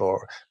asleep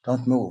or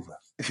don't move.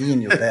 Be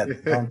in your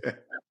bed.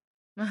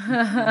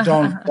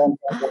 Don't go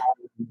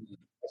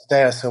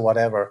upstairs or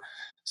whatever.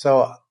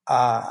 So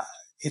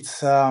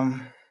it's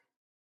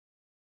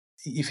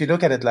if you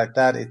look at it like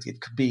that,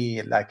 it could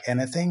be like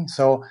anything.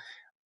 So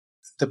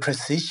the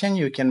precision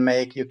you can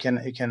make, you can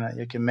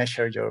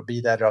measure your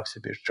beta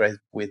hydroxybutyrate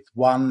with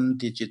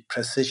 1-digit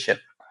precision,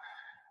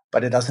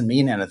 but it doesn't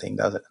mean anything,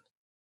 does it?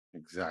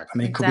 Exactly. I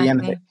mean, it could be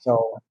anything.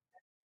 So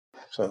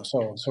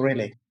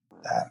really,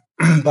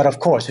 but of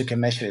course you can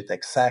measure it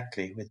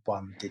exactly with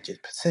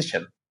 1-digit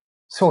precision,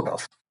 sort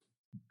of.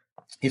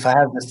 If I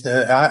have this,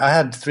 I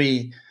had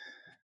three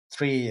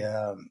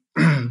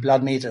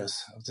blood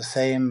meters of the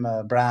same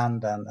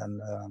brand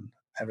and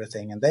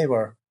everything, and they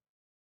were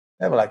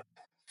like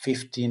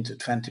 15 to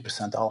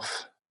 20%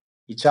 off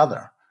each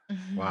other.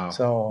 Wow.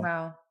 So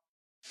wow.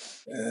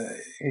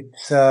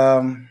 it's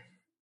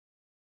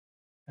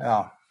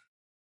yeah.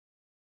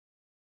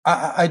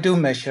 I do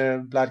measure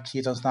blood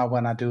ketones now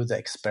when I do the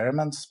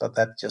experiments, but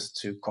that's just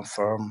to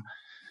confirm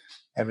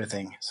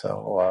everything.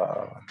 So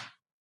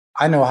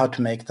I know how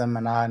to make them,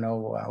 and I know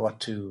what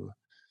to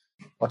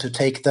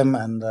take them,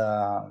 and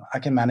I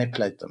can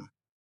manipulate them.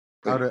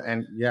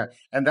 And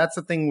that's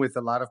the thing with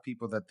a lot of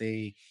people, that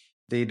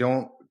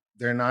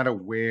they're not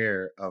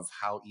aware of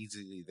how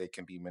easily they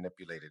can be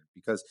manipulated,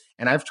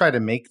 and I've tried to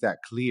make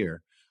that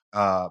clear,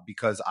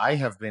 because I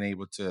have been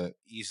able to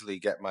easily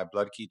get my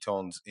blood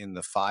ketones in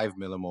the 5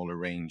 millimolar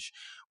range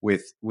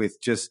with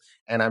just,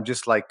 and I'm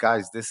just like,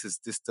 guys, this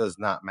does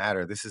not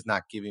matter. This is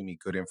not giving me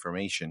good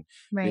information.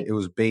 Right. It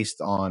was based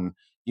on,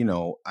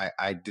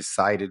 I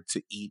decided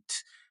to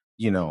eat,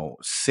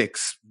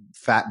 6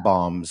 fat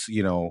bombs,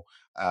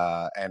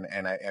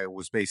 and I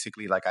was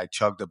basically like, I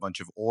chugged a bunch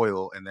of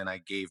oil, and then I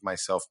gave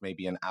myself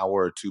maybe an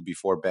hour or two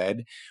before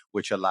bed,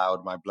 which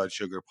allowed my blood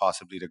sugar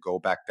possibly to go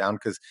back down.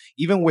 Because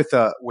even with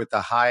a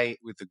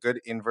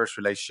good inverse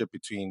relationship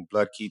between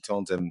blood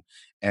ketones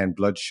and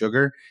blood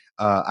sugar,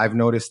 I've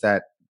noticed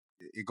that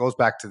it goes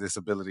back to this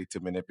ability to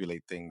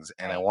manipulate things,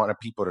 and I want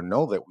people to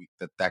know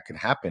that can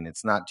happen.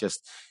 It's not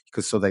just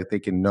because so that they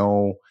can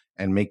know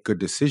and make good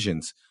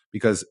decisions,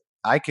 because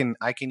I can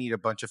eat a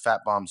bunch of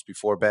fat bombs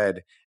before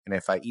bed, and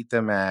if I eat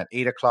them at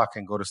 8 o'clock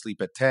and go to sleep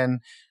at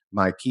 10,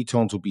 my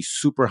ketones will be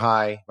super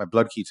high, my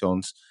blood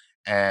ketones,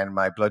 and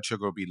my blood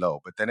sugar will be low.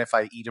 But then if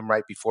I eat them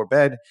right before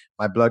bed,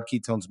 my blood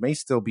ketones may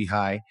still be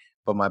high,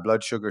 but my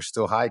blood sugar is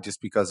still high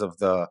just because of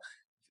the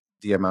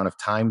amount of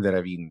time that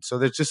I've eaten. So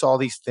there's just all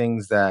these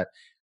things that,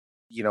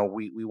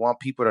 we want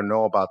people to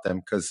know about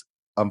them, because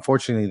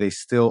unfortunately they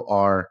still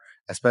are,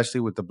 especially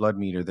with the blood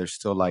meter, they're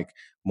still like,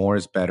 more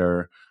is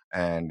better,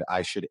 and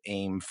I should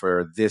aim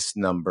for this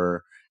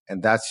number.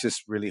 And that's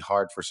just really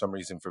hard for some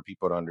reason for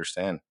people to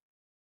understand.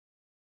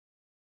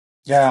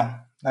 Yeah.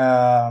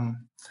 As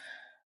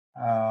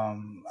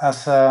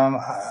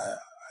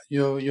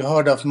you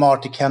heard of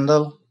Marty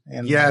Kendall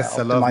in Yes,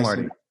 I love optimizing.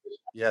 Marty.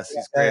 Yes,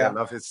 he's great. I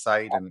love his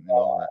site and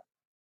all that.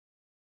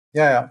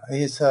 Yeah,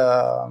 he has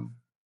a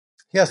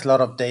lot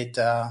of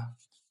data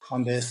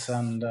on this,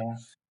 and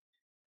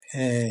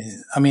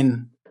I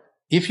mean,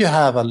 if you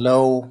have a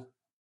low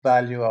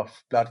value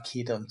of blood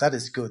ketone, that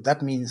is good.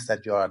 That means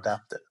that you are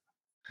adapted.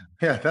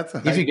 Yeah, that's a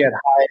If you high. get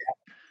high,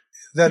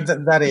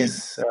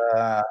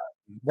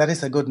 that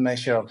is a good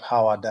measure of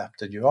how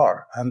adapted you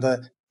are. And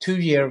the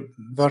 2-year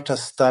Virta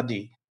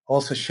study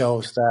also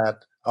shows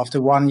that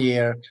after 1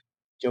 year,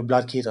 your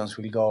blood ketones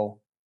will go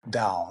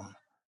down,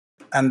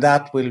 and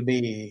that will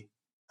be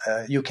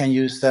you can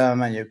use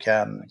them and you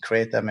can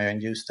create them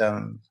and use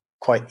them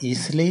quite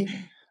easily,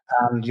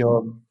 and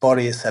your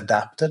body is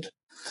adapted.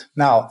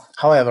 Now,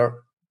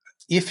 however,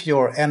 if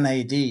your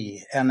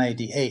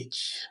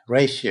NADH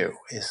ratio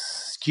is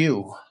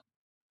skew,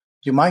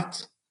 you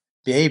might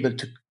be able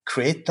to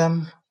create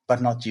them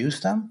but not use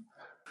them,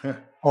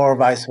 or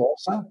vice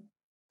versa.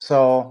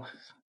 So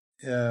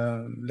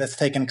let's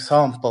take an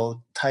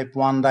example: type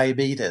 1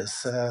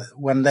 diabetes.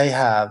 When they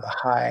have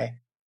high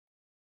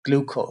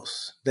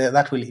glucose,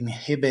 that will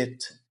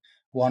inhibit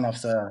one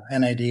of the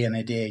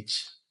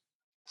NAD/NADH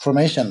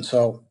formation.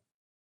 So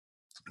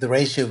the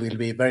ratio will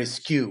be very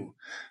skew,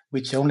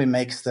 which only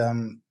makes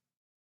them,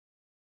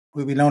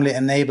 will only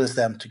enables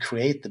them to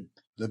create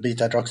the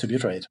beta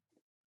hydroxybutyrate.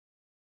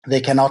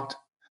 They cannot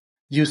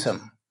use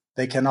them.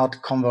 They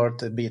cannot convert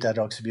the beta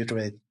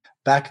hydroxybutyrate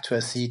back to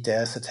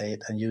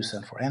acetoacetate and use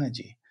them for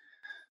energy.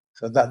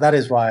 So that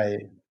is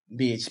why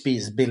BHB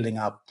is building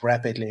up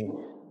rapidly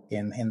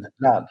in the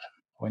blood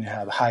when you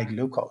have high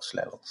glucose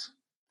levels.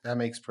 That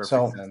makes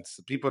perfect sense.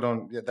 People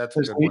don't. Yeah, that's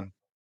a good one.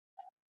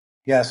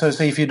 Yeah. So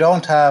if you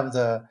don't have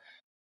the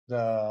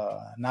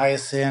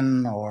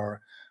niacin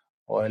or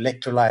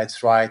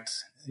electrolytes right,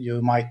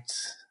 you might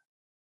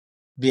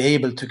be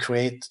able to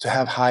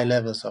have high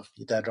levels of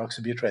beta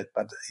hydroxybutyrate,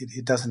 but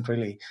it doesn't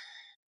really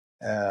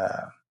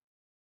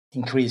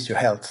increase your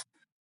health.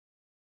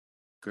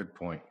 Good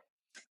point.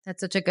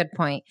 That's such a good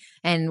point.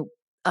 And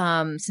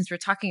since we're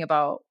talking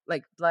about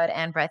like blood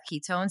and breath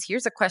ketones,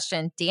 here's a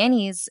question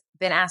Danny's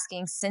been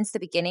asking since the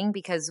beginning,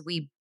 because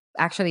we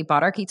actually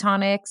bought our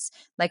ketonics.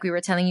 Like we were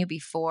telling you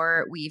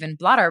before, we even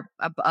bought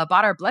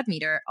our blood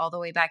meter all the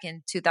way back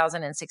in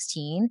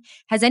 2016.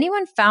 Has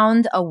anyone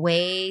found a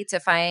way to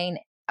find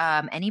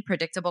any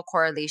predictable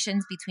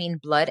correlations between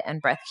blood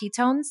and breath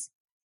ketones?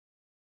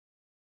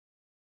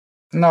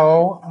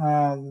 No,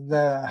 I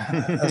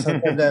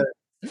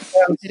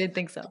didn't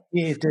think so.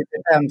 It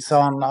depends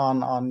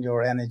on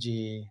your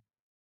energy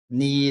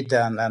need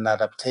and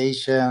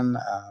adaptation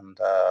and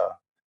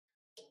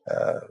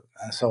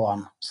so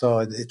on. So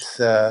it's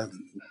I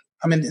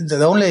mean,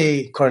 the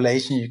only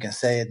correlation you can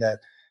say that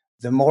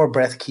the more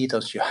breath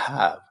ketones you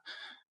have,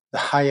 the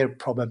higher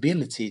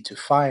probability to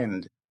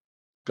find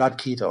blood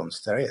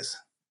ketones there is.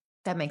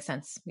 That makes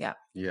sense. Yeah.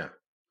 Yeah.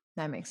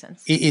 That makes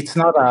sense. It's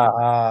not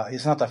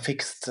a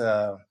fixed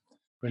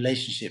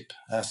relationship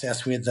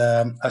as with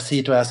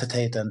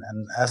acetoacetate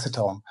and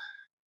acetone.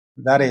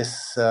 That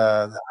is,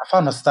 I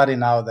found a study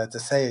now that they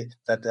say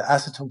that the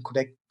acetone could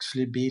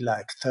actually be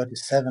like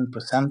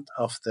 37%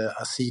 of the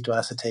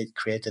acetoacetate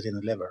created in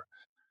the liver.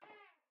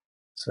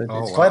 So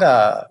it's quite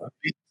a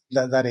bit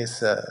that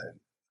is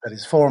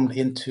formed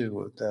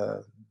into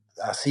the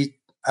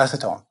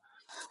acetone.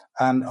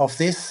 And of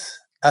this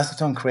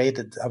acetone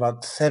created,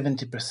 about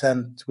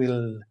 70%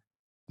 will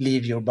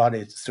leave your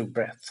body through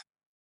breath.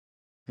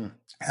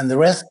 And the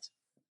rest,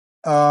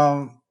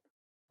 well,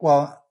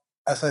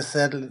 as I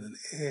said,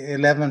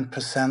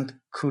 11%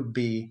 could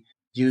be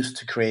used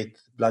to create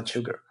blood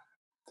sugar,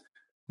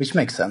 which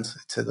makes sense.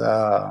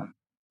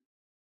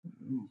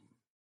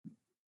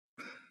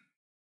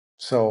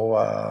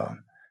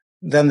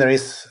 Then there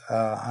is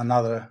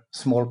another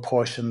small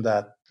portion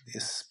that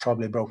is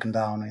probably broken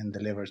down in the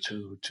liver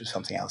to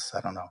something else.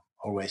 I don't know,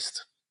 or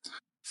waste.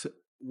 So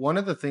one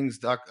of the things,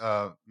 Doc,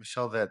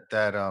 Michelle, that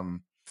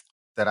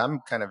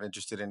I'm kind of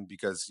interested in,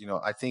 because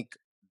I think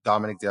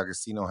Dominic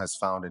D'Agostino has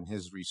found in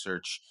his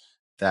research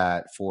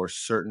that for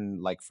certain,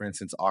 like for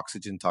instance,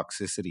 oxygen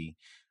toxicity,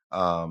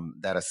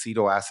 that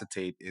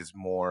acetoacetate is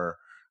more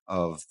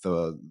of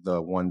the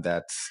one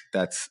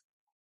that's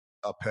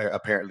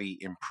apparently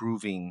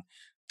improving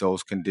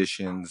those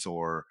conditions.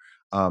 Or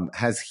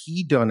has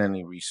he done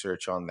any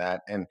research on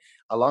that? And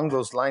along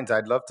those lines,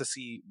 I'd love to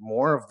see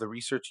more of the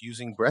research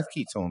using breath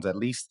ketones, at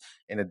least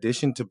in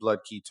addition to blood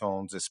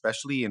ketones,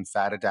 especially in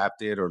fat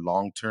adapted or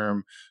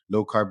long-term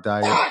low carb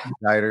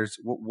dieters.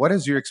 What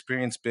has your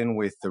experience been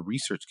with the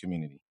research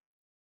community?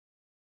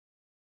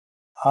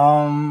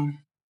 The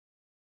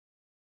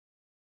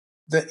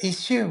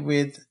issue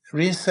with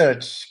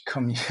research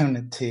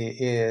community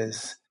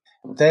is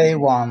they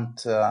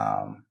want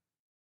the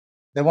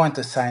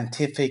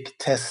scientific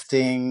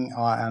testing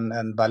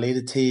and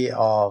validity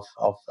of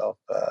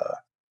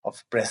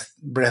breath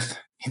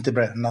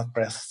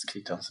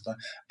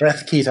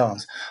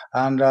ketones,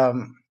 and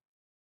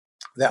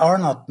there are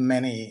not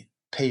many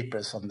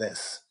papers on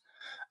this.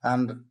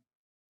 And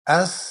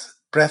as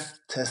breath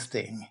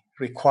testing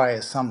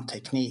requires some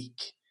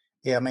technique,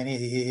 I mean,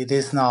 it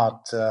is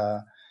not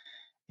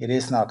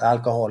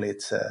alcohol;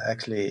 it's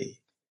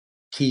actually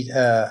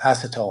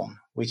acetone.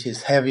 which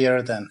is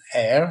heavier than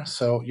air.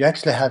 So you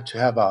actually have to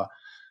have a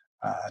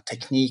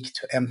technique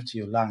to empty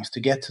your lungs to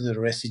get to the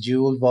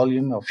residual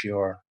volume of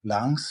your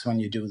lungs when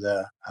you do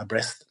the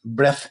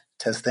breath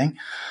testing.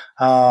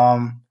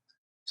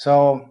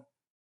 So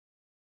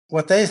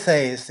what they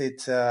say is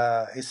it's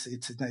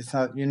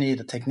not, you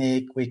need a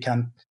technique. We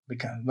don't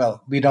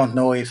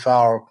know if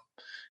our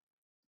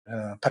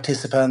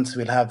participants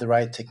will have the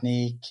right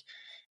technique.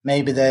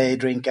 Maybe they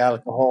drink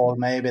alcohol,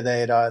 maybe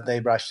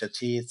they brush their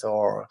teeth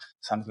or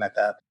something like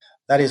that.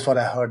 That is what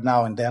I heard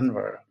now in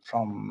Denver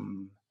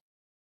from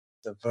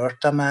the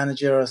Verta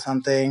manager or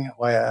something.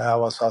 Why I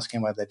was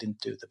asking why they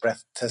didn't do the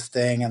breath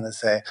testing, and they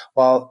say,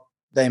 well,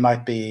 they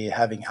might be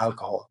having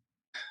alcohol.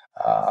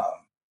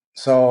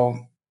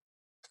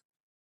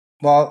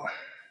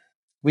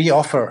 We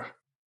offer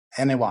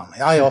anyone.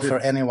 I offer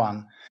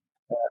anyone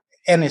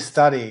any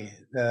study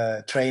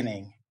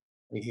training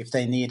if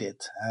they need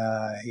it.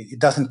 It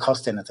doesn't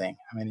cost anything.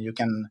 I mean, you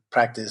can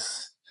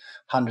practice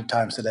 100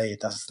 times a day.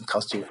 It doesn't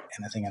cost you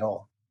anything at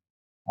all.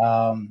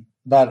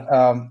 But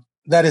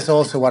that is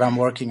also what I'm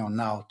working on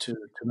now to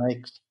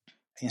make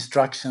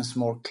instructions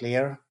more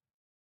clear,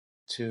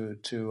 to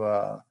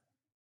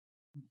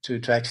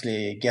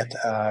actually get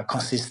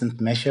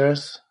consistent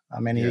measures. I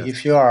mean,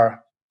 if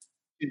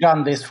you've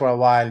done this for a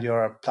while,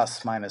 you're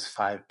plus minus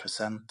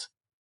 5%,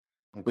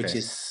 which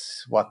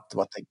is what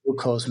the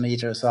glucose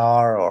meters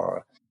are,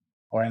 or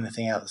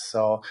anything else.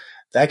 So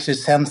the actual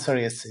sensor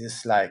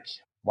is like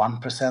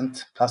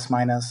 1% plus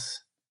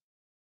minus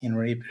in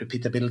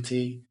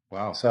repeatability.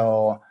 Wow.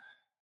 So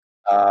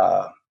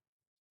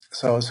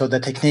the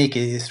technique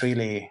is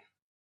really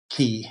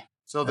key.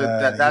 So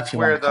that's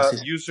where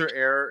the user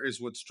error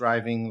is what's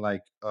driving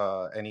like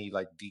any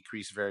like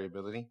decreased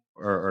variability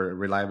or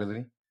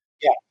reliability.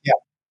 Yeah.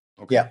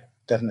 Okay. Yeah,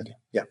 definitely.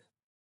 Yeah.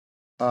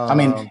 I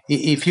mean,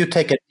 if you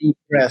take a deep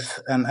breath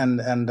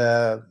and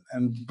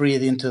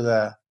breathe into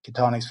the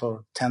ketonics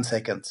for 10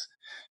 seconds,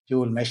 you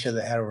will measure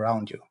the air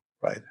around you,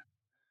 right?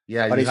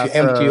 Yeah. But if you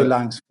empty your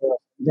lungs,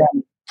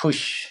 then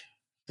push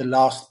the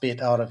last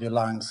bit out of your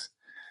lungs,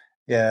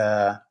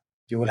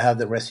 you will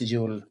have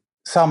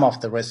some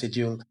of the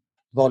residual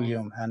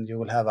volume, and you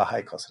will have a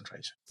high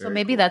concentration. So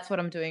maybe that's what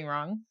I'm doing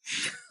wrong,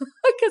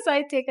 because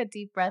I take a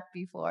deep breath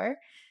before.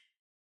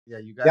 Yeah,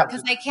 you got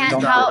because I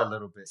can't help. A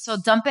little bit. So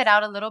dump it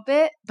out a little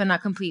bit, but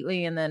not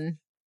completely, and then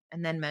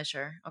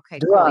measure. Okay,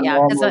 do cool. A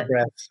normal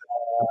breath.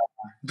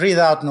 Breathe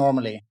out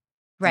normally,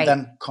 right?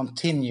 And then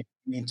continue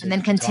into and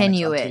then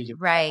continue it.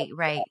 Right.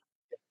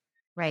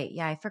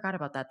 Yeah, I forgot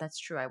about that. That's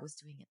true. I was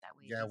doing it that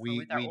way. Yeah,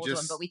 with our old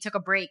one, but we took a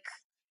break.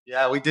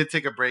 Yeah, we did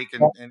take a break,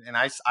 and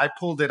I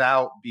pulled it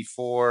out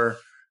before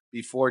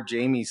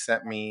Jamie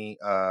sent me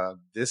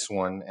this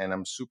one, and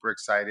I'm super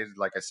excited.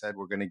 Like I said,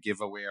 we're going to give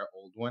away our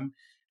old one,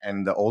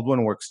 and the old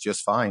one works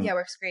just fine. Yeah,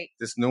 works great.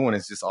 This new one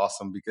is just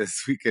awesome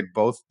because we could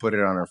both put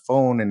it on our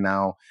phone, and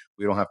now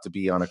we don't have to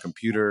be on a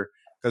computer,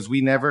 because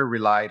we never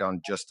relied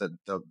on just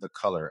the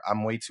color.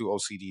 I'm way too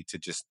OCD to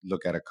just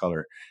look at a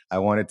color. I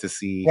wanted to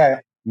see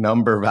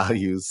number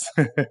values.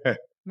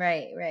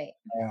 Right.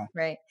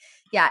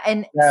 Yeah,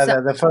 and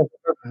the first,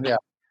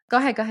 Go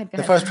ahead.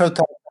 The first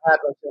prototype I had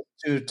was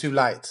just two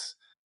lights.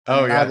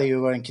 Either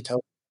you were in ketone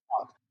or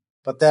not.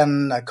 But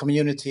then a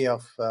community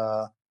of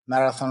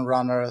marathon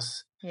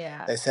runners,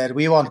 they said,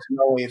 we want to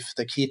know if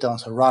the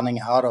ketones are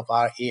running out of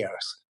our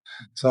ears.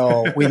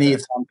 So we need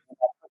something that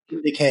will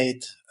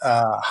indicate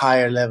a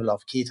higher level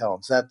of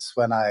ketones. That's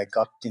when I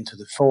got into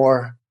the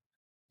 4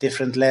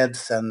 different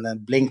LEDs and then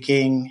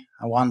blinking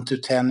 1 to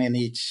 10 in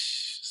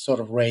each sort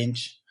of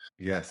range.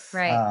 Yes.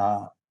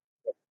 Right.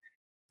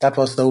 That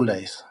was the old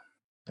days.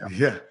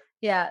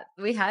 Yeah,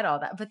 we had all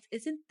that. But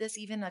isn't this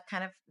even a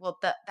kind of,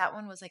 that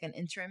one was like an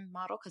interim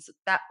model, because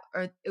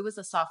it was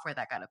the software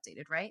that got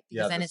updated, right?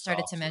 Because then it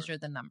started to measure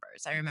the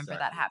numbers. I remember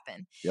that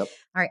happened. Yep.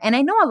 All right. And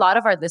I know a lot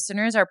of our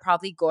listeners are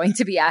probably going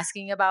to be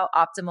asking about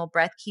optimal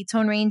breath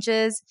ketone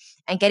ranges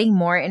and getting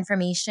more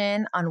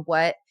information on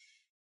what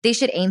they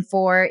should aim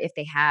for if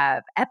they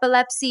have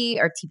epilepsy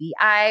or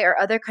TBI or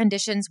other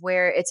conditions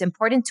where it's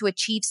important to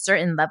achieve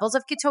certain levels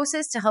of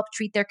ketosis to help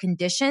treat their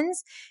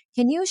conditions.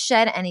 Can you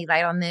shed any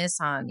light on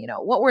this, on,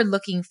 what we're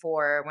looking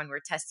for when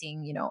we're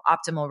testing,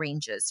 optimal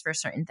ranges for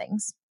certain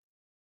things?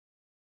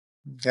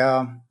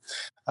 Yeah.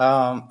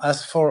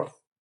 As for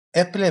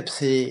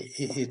epilepsy,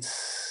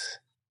 it's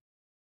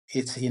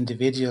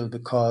individual,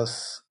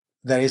 because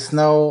there is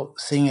no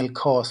single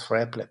cause for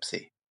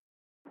epilepsy.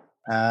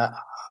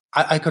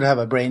 I could have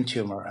a brain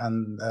tumor,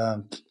 and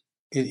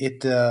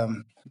it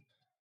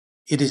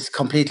is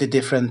completely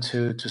different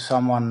to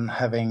someone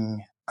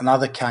having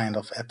another kind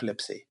of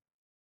epilepsy.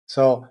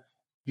 So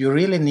you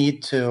really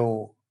need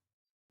to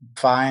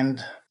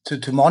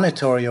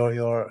monitor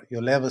your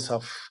levels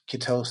of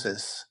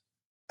ketosis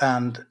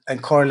and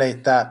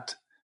correlate that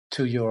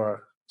to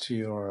your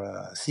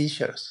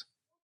seizures.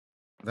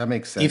 That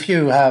makes sense. If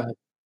you have,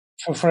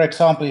 for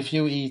example, if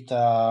you eat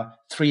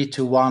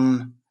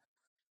 3-to-1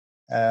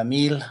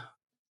 meal,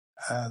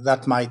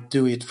 that might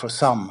do it for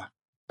some,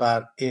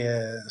 but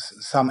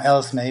some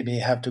else maybe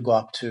have to go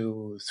up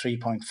to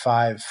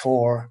 3.5,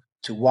 4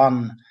 to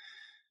 1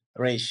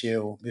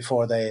 ratio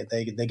before they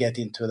get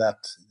into that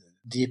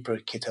deeper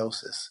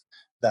ketosis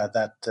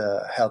that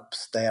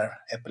helps their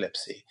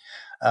epilepsy.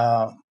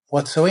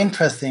 What's so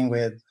interesting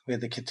with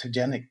the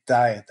ketogenic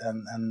diet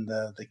and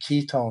the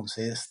ketones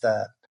is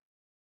that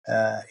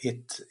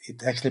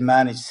it actually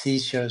manages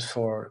seizures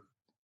for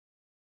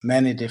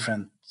many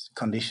different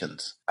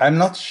conditions. I'm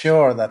not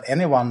sure that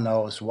anyone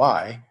knows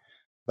why,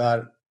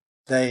 but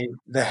they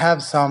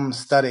have some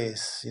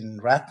studies in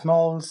rat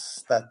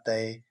models that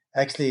they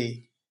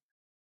actually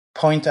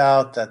point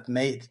out that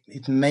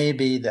it may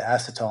be the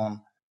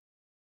acetone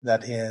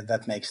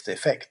that makes the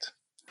effect.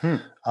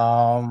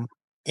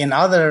 In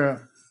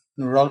other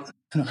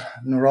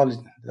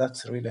neurology,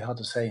 that's really hard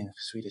to say in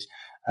Swedish.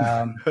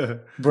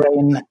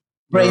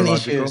 Brain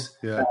issues.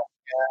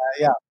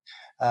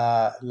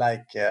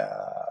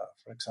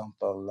 For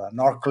example,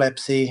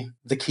 narcolepsy.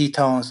 The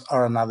ketones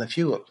are another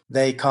fuel.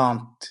 They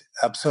can't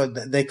absorb.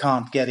 They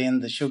can't get in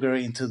the sugar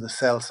into the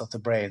cells of the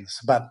brains.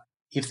 But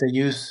if they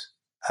use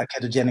a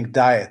ketogenic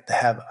diet, they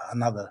have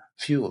another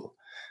fuel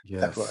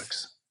that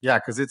works. Yeah,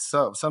 because it's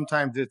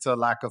sometimes it's a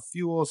lack of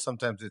fuel,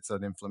 sometimes it's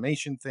an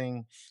inflammation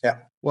thing. Yeah.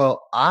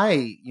 Well,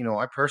 I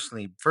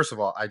personally, first of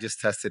all, I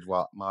just tested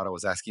while Mara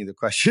was asking the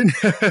question.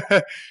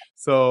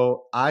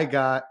 So I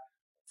got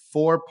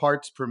 4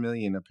 parts per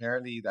million.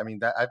 Apparently, I mean,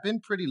 that I've been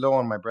pretty low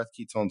on my breath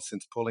ketones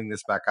since pulling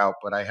this back out,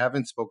 but I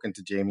haven't spoken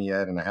to Jamie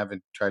yet, and I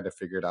haven't tried to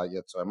figure it out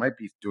yet. So I might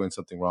be doing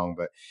something wrong.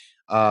 But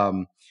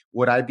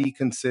would I be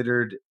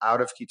considered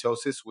out of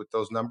ketosis with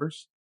those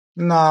numbers?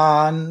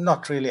 No,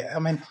 not really. I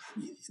mean,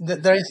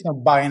 there is no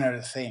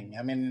binary thing.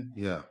 I mean,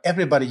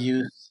 everybody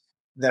uses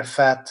their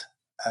fat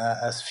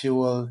as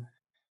fuel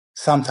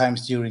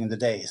sometimes during the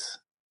days.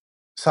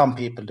 Some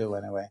people do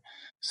anyway.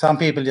 Some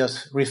people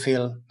just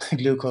refill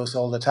glucose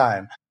all the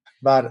time.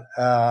 But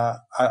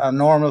a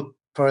normal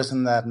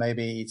person that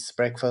maybe eats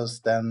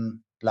breakfast,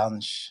 then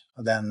lunch,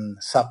 then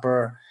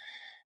supper,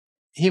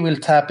 he will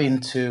tap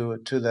into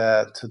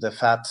the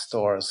fat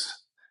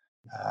stores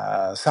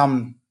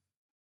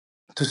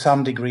to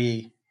some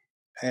degree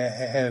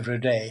every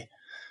day,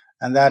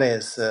 and that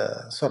is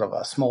sort of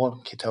a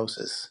small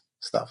ketosis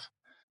stuff.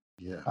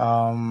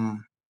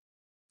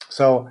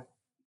 So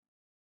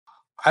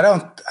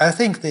I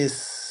think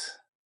this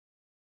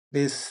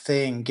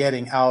thing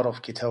getting out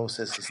of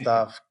ketosis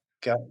stuff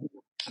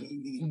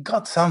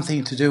got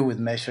something to do with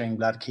measuring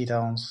blood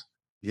ketones.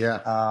 Yeah.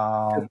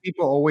 Because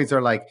people always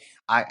are like,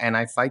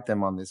 I fight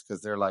them on this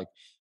because they're like,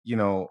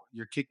 you're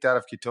kicked out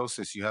of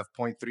ketosis. You have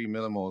 0.3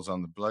 millimoles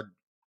on the blood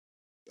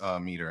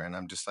meter. And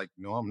I'm just like,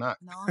 no, I'm not.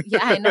 No,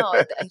 yeah, I know.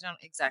 I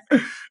don't exactly.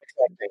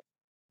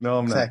 No,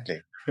 I'm not.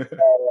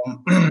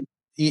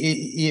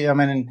 I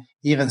mean,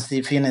 even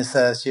Steve Finney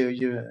says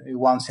you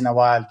once in a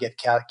while get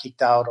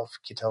kicked out of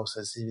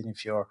ketosis, even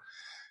if you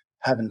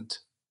haven't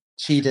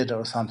cheated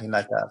or something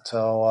like that.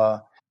 So,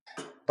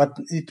 but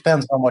it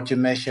depends on what you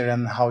measure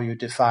and how you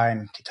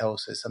define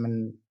ketosis. I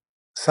mean,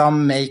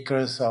 some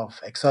makers of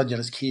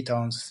exogenous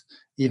ketones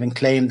even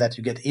claim that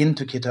you get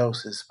into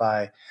ketosis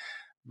by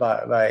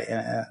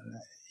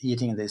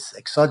eating these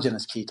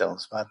exogenous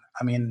ketones. But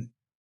I mean,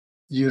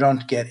 you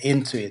don't get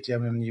into it. I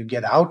mean, you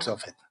get out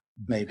of it,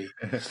 maybe.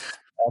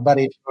 But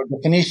if your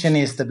definition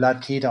is the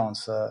blood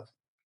ketones,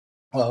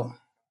 well,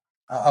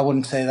 I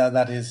wouldn't say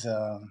that is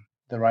the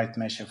right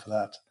measure for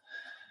that.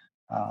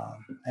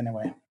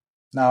 Anyway,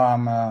 now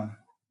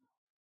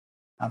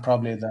I'm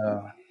probably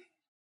the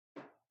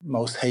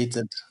most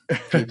hated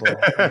people.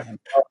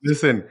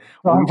 Listen,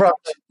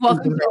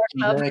 welcome to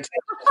our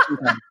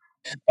club.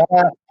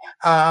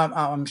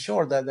 I'm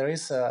sure that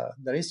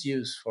there is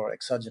use for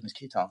exogenous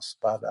ketones,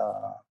 but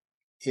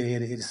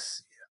it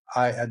is.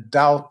 I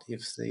doubt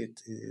if it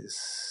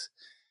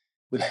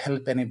will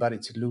help anybody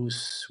to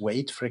lose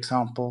weight, for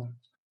example.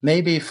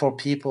 Maybe for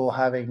people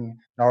having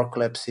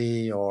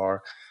narcolepsy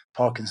or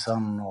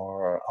Parkinson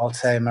or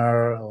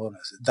Alzheimer or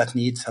that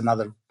needs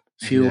another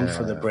fuel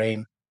for the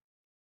brain.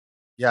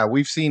 Yeah,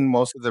 we've seen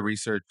most of the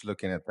research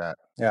looking at that.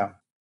 Yeah,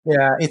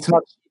 it's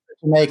much cheaper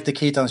to make the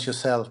ketones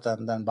yourself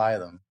than buy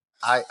them.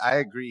 I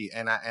agree,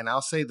 and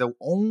I'll say the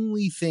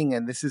only thing,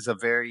 and this is a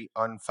very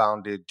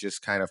unfounded,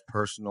 just kind of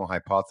personal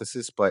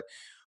hypothesis, but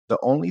the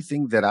only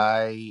thing that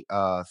I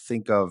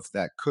think of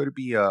that could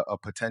be a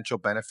potential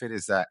benefit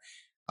is that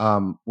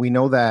we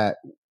know that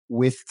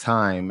with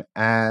time,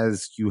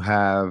 as you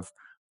have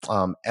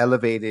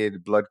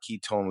elevated blood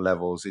ketone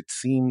levels, it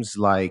seems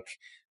like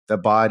the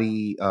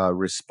body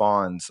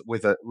responds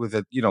with a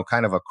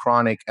kind of a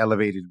chronic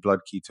elevated blood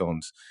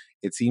ketones.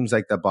 It seems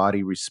like the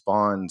body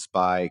responds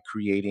by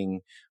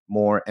creating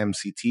more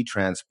MCT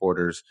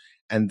transporters,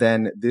 and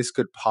then this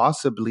could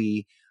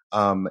possibly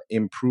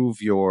improve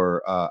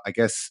your,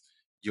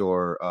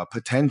 your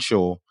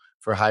potential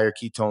for higher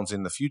ketones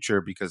in the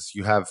future, because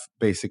you have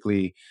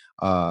basically,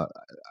 I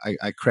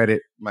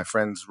credit my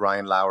friends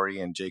Ryan Lowry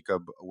and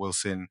Jacob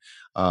Wilson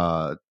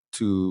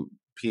to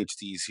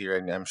PhDs here,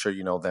 and I'm sure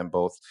you know them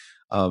both.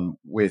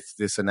 With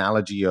this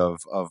analogy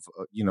of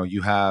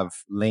you have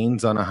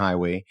lanes on a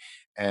highway,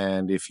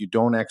 and if you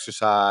don't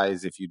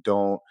exercise, if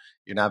you're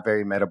not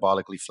very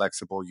metabolically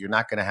flexible, you're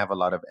not going to have a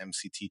lot of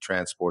MCT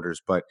transporters.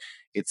 But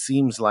it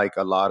seems like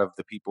a lot of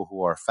the people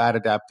who are fat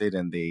adapted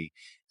and they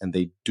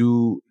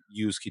do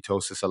use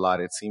ketosis a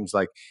lot, it seems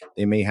like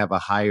they may have a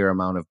higher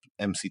amount of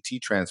MCT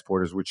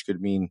transporters, which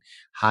could mean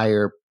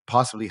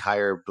possibly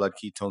higher blood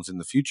ketones in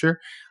the future.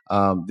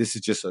 This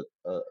is just a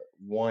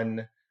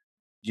one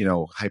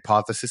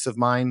hypothesis of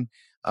mine.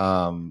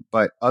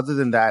 But other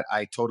than that,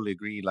 I totally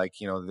agree. Like,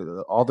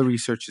 all the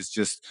research is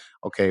just,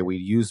 okay, we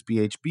use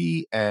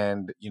BHB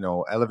and,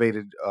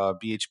 elevated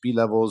BHB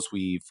levels.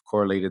 We've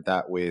correlated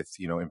that with,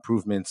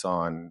 improvements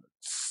on,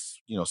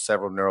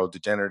 several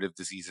neurodegenerative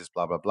diseases,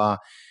 blah, blah, blah.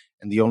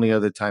 And the only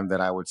other time that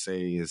I would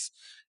say is,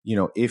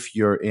 if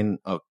you're in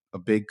a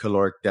big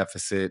caloric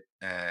deficit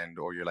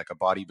or you're like a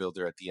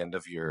bodybuilder at the end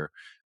of your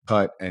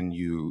cut and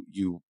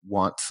you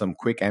want some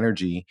quick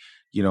energy,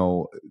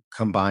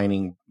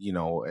 combining,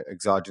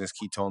 exogenous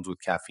ketones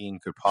with caffeine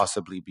could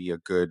possibly be a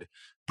good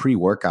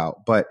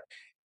pre-workout, but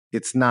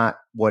it's not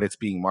what it's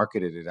being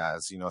marketed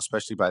as,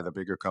 especially by the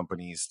bigger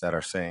companies that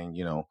are saying,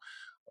 you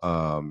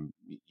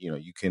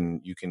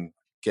can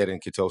get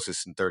in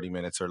ketosis in 30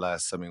 minutes or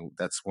less. I mean,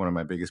 that's one of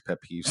my biggest pet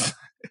peeves.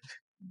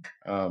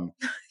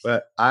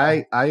 But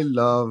I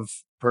love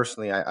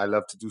personally, I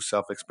love to do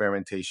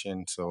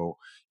self-experimentation. So,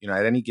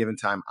 at any given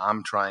time,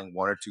 I'm trying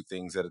one or two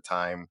things at a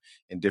time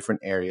in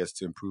different areas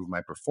to improve my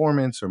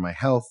performance or my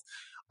health.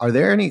 Are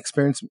there any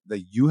experiments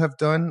that you have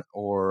done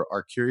or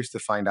are curious to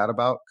find out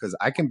about? Because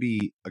I can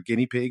be a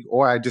guinea pig,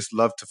 or I just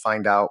love to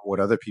find out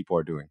what other people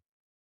are doing.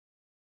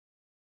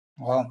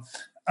 Well,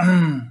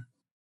 I'm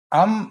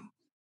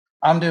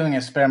doing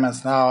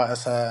experiments now,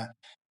 as I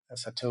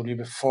told you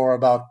before,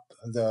 about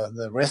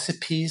the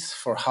recipes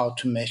for how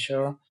to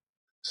measure.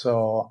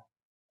 So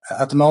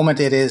at the moment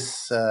it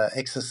is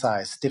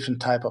exercise, different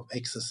type of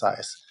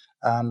exercise.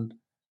 And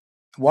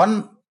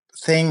one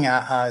thing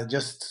I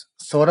just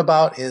thought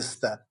about is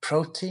that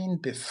protein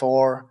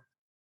before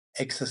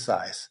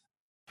exercise,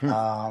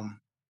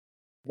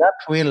 that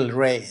will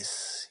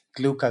raise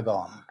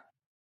glucagon.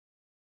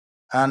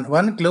 And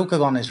when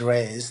glucagon is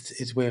raised,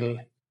 it will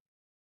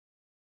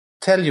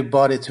tell your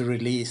body to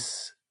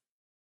release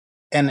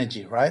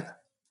energy, right?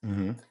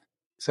 Mm-hmm.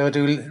 So it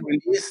will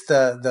release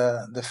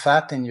the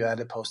fat in your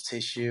adipose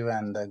tissue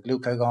and the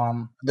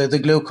glucagon, the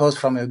glucose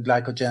from your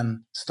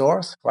glycogen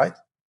stores, right?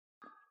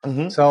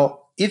 Mm-hmm.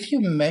 So if you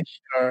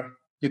measure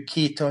your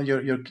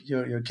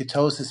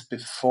ketosis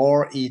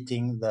before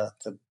eating the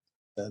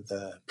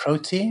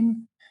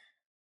protein,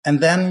 and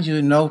then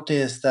you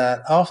notice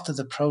that after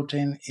the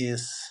protein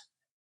is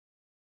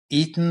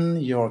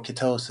eaten, your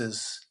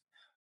ketosis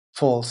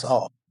falls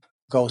off,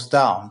 goes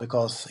down,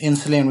 because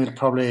insulin will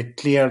probably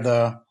clear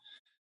the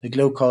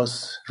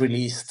glucose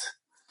released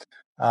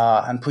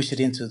and push it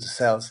into the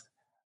cells.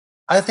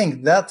 I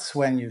think that's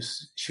when you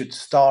should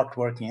start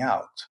working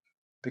out,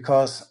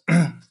 because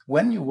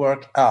when you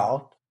work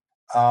out,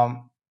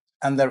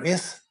 and there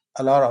is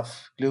a lot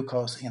of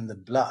glucose in the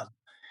blood,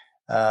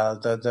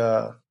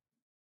 the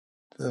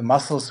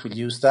muscles will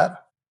use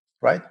that,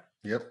 right?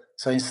 Yep.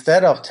 So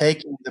instead of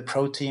taking the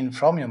protein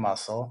from your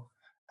muscle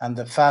and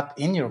the fat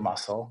in your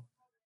muscle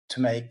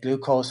to make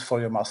glucose for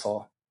your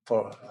muscle,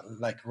 for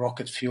like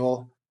rocket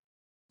fuel,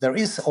 there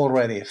is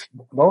already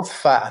both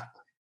fat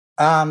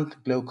and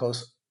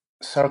glucose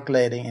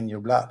circulating in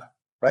your blood,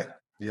 right?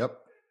 Yep.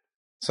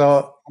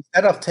 So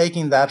instead of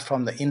taking that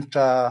from the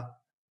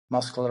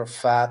intramuscular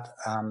fat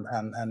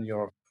and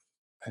your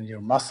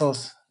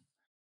muscles,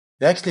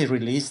 you actually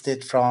released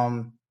it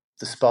from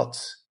the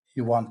spots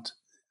you want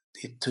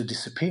it to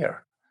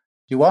disappear.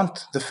 You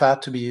want the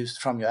fat to be used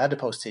from your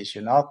adipose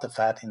tissue, not the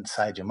fat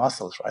inside your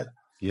muscles, right?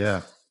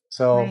 Yeah.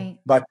 So Right.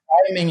 by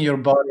priming your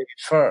body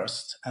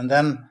first, and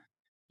then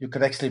you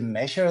could actually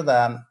measure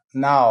that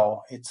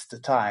now it's the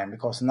time,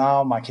 because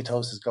now my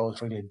ketosis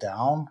goes really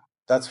down.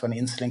 That's when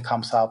insulin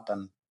comes up,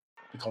 and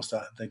because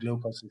the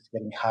glucose is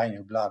getting high in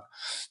your blood.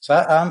 So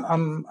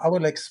I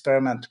will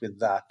experiment with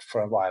that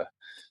for a while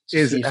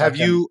to see if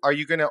Are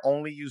you going to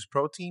only use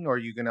protein, or are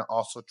you going to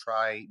also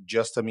try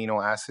just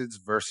amino acids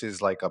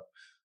versus like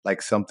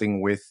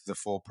something with the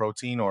full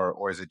protein,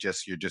 or is it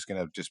just you're just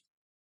going to just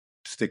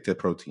stick to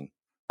protein?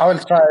 I will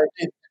try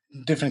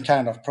different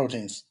kind of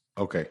proteins.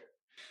 Okay,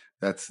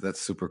 that's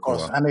super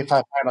cool. And if I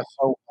find a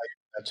soap, I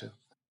use that too.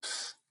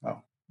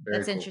 Oh.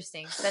 That's cool.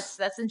 Interesting.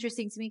 That's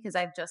interesting to me, because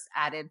I've just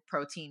added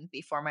protein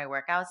before my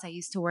workouts. I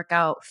used to work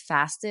out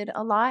fasted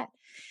a lot.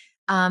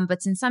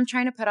 But since I'm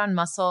trying to put on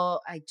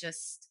muscle,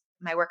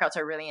 my workouts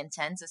are really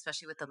intense,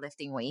 especially with the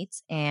lifting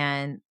weights.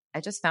 And I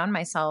just found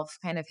myself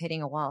kind of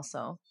hitting a wall.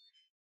 So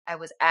I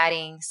was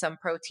adding some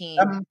protein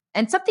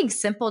and something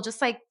simple,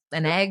 just like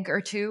an egg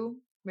or two,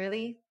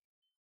 really,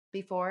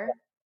 before.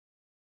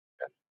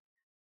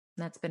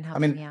 That's been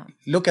helping me out.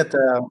 Look at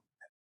the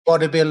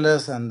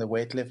bodybuilders and the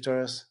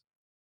weightlifters.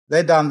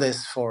 They've done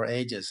this for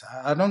ages.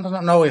 I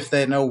don't know if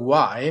they know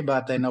why,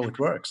 but they know it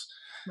works.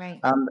 Right.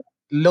 And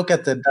look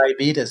at the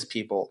diabetes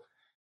people.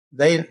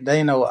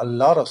 They know a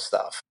lot of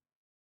stuff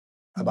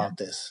about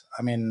this.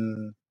 I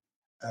mean,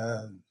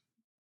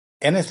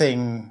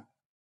 anything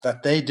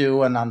that they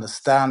do and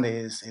understand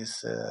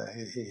is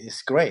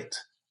great.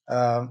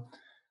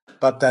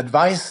 But the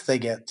advice they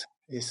get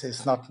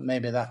is not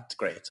maybe that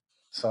great.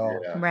 So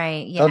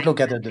Right. Yeah. don't look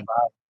at the device.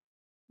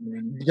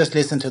 Just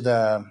listen to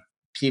the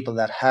people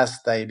that has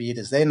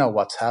diabetes. They know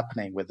what's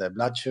happening with their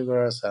blood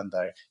sugars and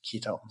their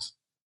ketones.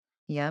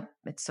 Yep.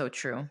 It's so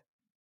true.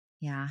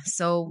 Yeah.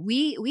 So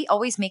we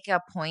always make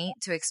a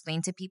point to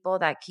explain to people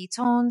that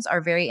ketones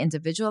are very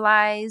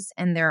individualized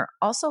and they're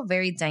also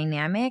very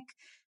dynamic.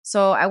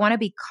 So I want to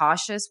be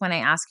cautious when I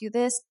ask you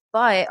this,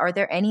 but are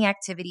there any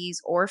activities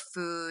or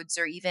foods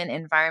or even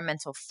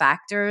environmental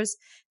factors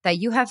that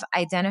you have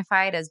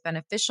identified as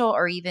beneficial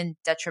or even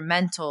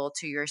detrimental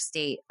to your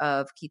state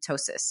of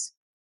ketosis?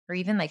 Or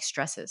even like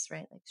stresses,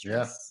 right? Like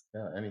stress.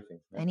 Yeah, anything.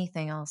 Yeah.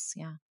 Anything else?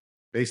 Yeah.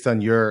 Based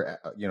on your,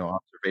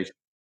 observation.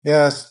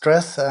 Yeah,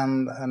 stress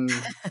and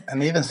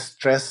even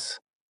stress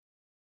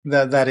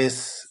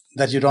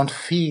that you don't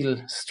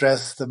feel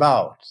stressed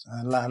about,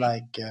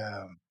 like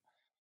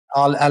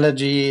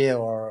allergy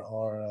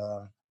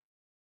or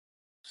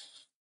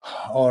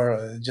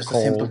just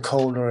a simple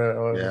cold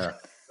or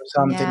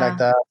something like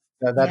Yeah.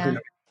 that. That will Yeah.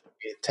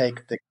 really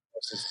take the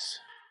process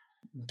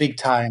big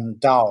time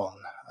down.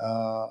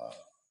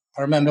 I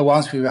remember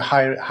once we were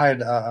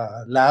hired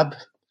a lab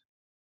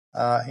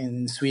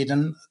in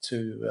Sweden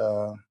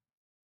to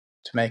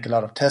make a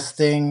lot of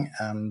testing,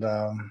 and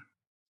I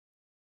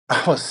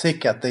was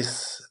sick at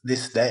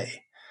this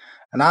day,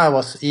 and I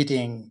was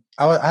eating.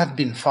 I had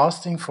been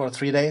fasting for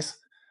 3 days,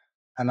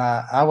 and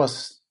I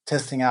was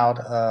testing out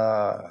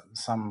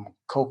some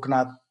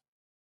coconut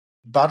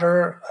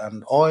butter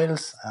and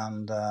oils,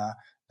 and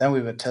then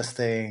we were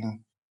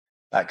testing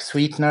like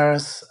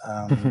sweeteners,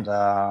 and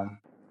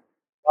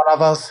one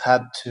of us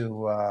had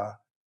to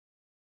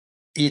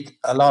eat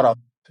a lot of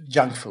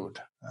junk food,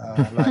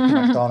 like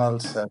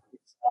McDonald's,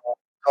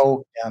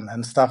 Coke,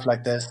 and stuff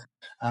like this.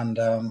 And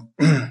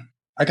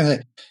I can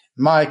say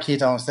my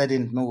ketones, they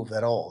didn't move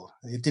at all.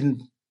 It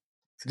didn't.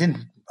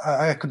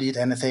 I could eat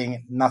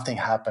anything, nothing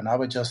happened. I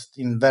was just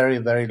in very,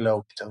 very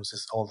low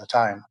ketosis all the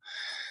time.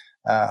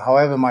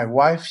 However, my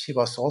wife, she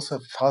was also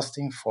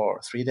fasting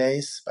for 3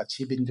 days, but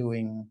she'd been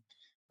doing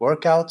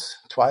workouts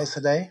twice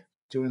a day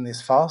during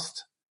this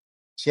fast.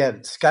 She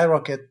had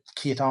skyrocket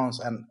ketones,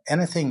 and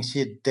anything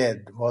she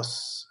did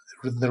was,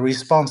 the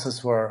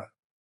responses were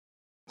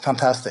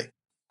fantastic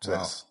to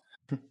this.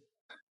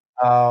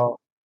 Now,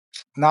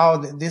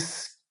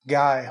 this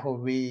guy who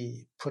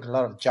we put a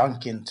lot of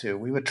junk into,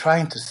 we were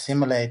trying to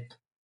simulate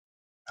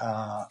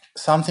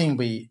something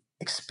we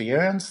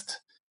experienced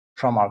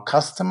from our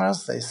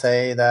customers. They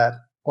say that,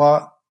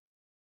 well,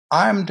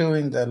 I'm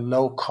doing the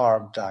low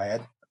carb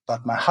diet,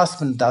 but my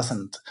husband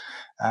doesn't.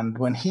 And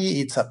when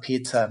he eats a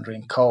pizza and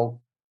drink Coke,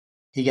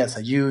 he gets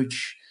a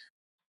huge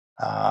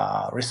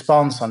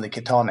response on the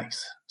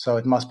ketonics. So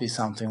it must be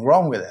something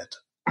wrong with it.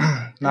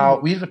 Now,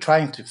 we were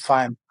trying to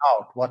find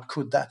out what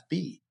could that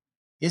be.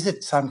 Is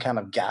it some kind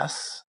of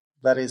gas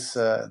that is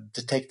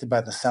detected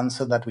by the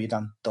sensor that we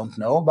don't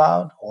know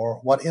about,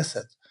 or what is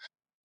it?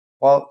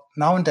 Well,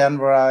 now in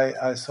Denver,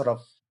 I sort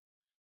of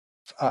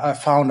I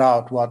found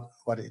out what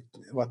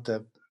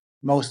the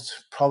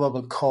most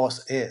probable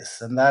cause is,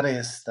 and that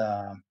is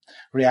the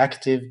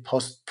reactive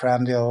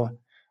postprandial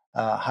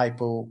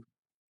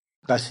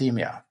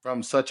hypoglycemia.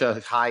 From such a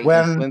high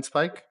insulin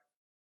spike?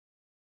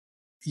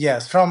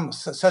 Yes, from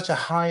such a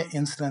high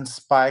insulin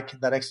spike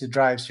that actually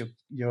drives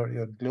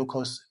your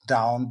glucose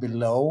down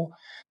below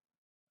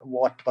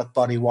what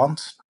body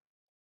wants.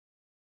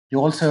 You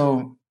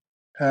also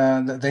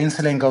the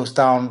insulin goes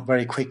down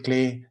very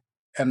quickly,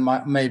 and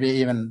maybe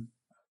even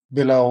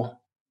below,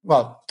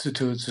 well,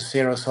 to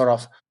zero sort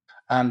of.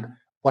 And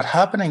what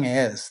happening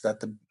is that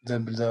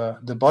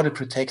the body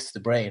protects the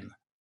brain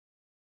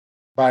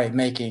by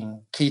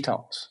making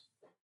ketones.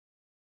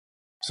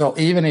 So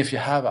even if you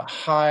have a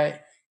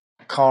high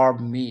carb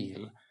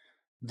meal,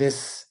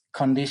 this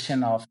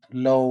condition of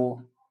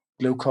low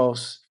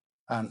glucose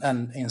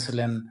and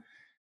insulin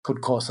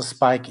could cause a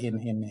spike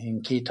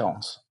in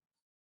ketones,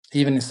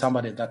 even in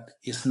somebody that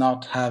is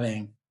not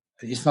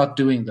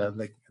doing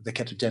the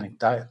ketogenic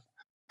diet.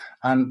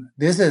 And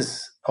this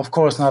is, of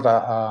course, not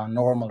a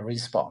normal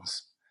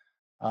response.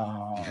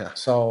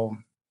 So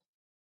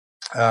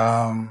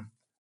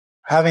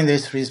having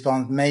this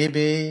response,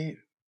 maybe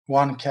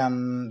one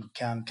can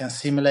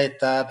simulate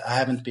that. I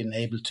haven't been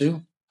able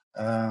to.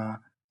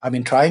 I've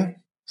been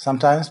trying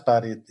sometimes,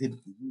 but it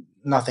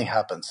nothing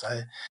happens.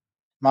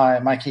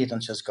 My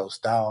ketone just goes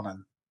down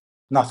and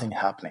nothing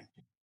happening.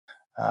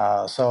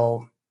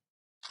 So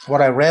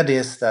what I read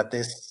is that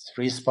this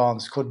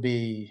response could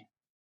be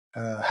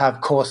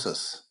have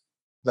causes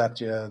that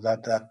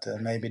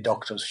maybe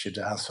doctors should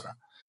answer.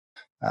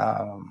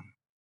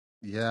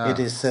 It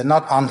is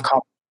not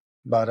uncommon,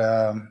 but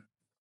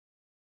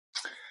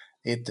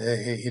it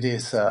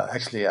is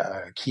actually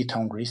a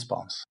ketone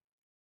response.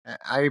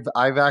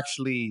 I've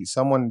actually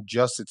someone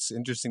just it's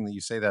interesting that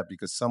you say that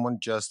because someone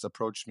just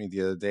approached me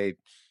the other day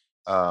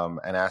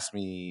and asked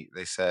me.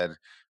 They said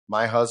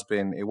my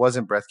husband, it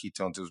wasn't breath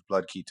ketones, it was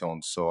blood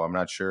ketones, so I'm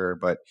not sure,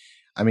 but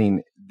I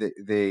mean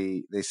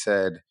they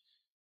said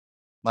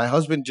my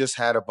husband just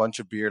had a bunch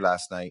of beer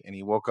last night and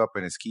he woke up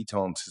and his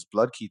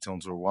blood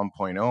ketones were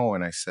 1.0.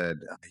 And I said,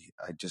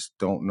 I just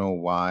don't know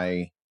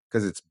why,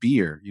 because it's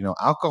beer.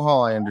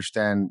 Alcohol, I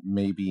understand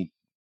maybe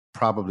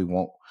probably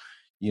won't,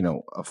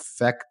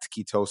 affect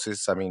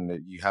ketosis. I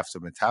mean, you have to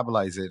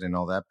metabolize it and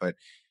all that, but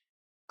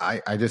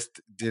I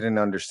just didn't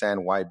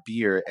understand why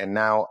beer. And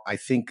now I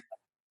think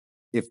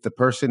if the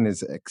person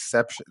is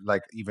exception,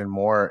 like even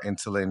more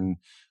insulin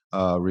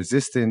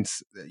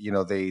resistance,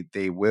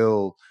 they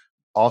will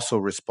also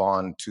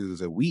respond to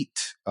the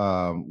wheat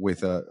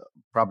with a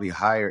probably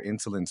higher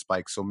insulin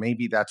spike. So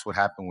maybe that's what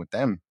happened with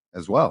them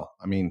as well.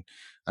 I mean,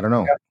 I don't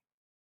know. Yeah.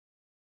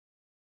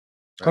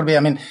 Could be. I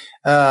mean,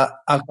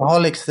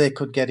 alcoholics, they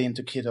could get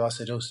into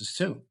ketoacidosis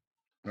too.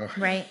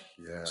 Right.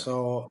 Yeah.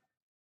 So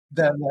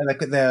there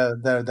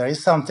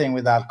is something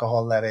with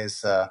alcohol that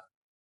is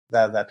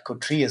that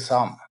could trigger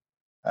some,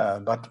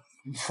 but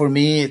for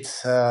me,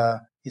 it's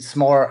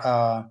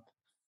more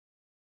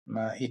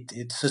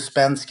it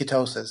suspends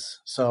ketosis.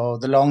 So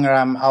the longer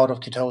I'm out of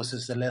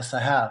ketosis, the less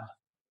I have.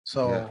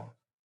 So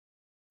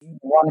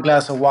one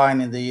glass of wine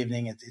in the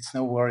evening, it's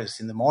no worries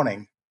in the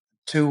morning.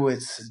 2,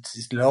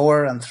 it's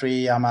lower, and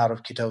 3, I'm out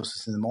of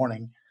ketosis in the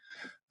morning.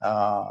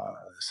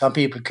 Some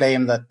people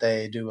claim that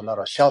they do a lot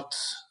of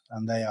shots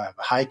and they have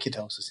high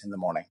ketosis in the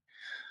morning.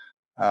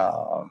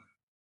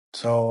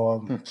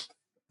 So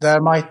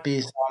there might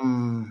be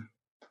some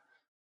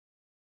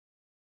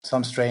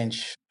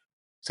strange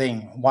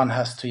thing one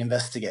has to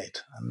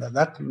investigate, and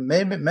that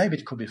maybe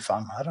it could be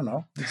fun. I don't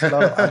know. It's a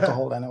lot of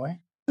alcohol anyway.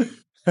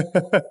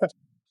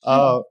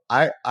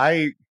 I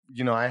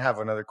have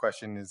another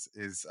question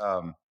is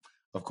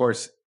of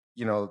course,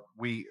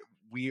 we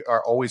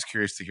are always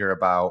curious to hear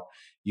about,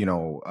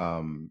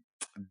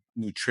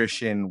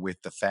 nutrition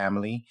with the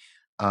family.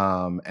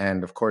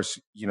 And of course,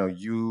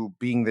 you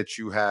being that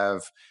you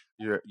have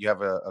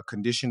a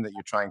condition that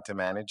you're trying to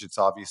manage, it's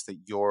obvious that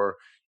you're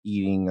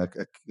eating a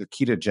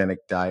ketogenic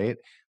diet.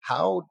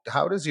 How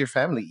does your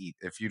family eat,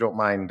 if you don't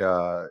mind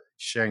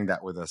sharing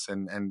that with us?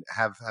 And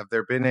have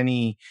there been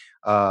any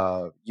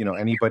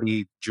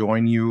anybody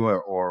join you,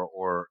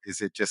 or is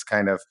it just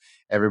kind of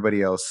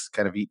everybody else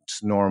kind of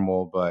eats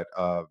normal, but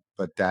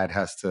dad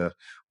has to,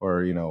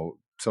 or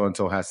so and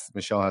so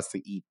Michelle has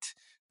to eat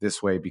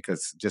this way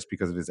because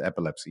of his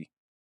epilepsy?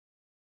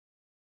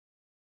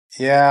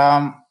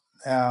 Yeah.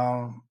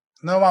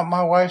 No,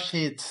 my wife,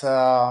 she eats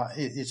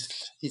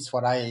it's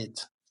what I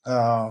eat.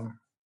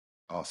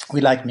 Awesome.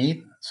 We like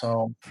meat,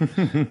 so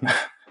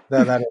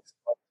that is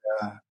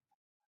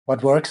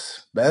what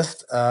works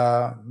best.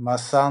 My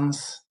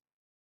sons,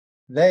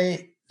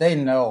 they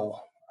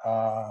know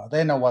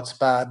what's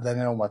bad, they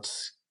know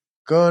what's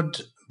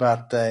good,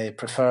 but they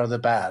prefer the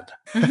bad.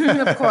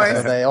 Of course.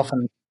 So they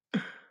often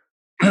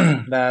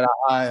that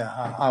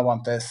I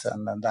want this,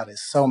 and that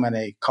is so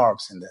many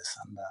carbs in this,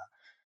 and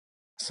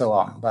so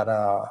on. But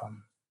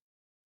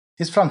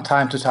it's from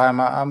time to time.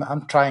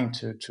 I'm trying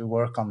to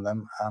work on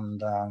them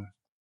and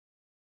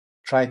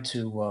try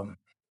to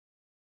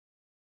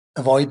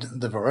avoid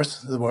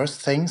the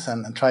worst things,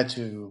 and try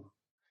to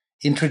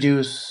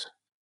introduce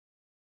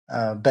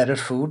better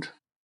food.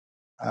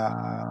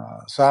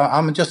 So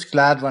I'm just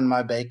glad when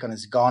my bacon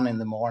is gone in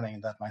the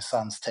morning that my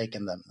son's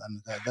taken them,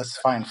 and that's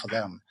fine for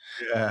them.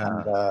 Yeah.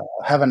 And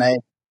have an egg,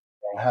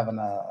 or have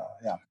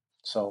yeah.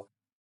 So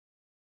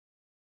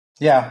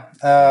yeah,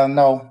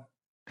 no,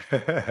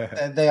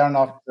 they are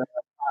not.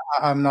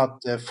 I'm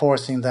not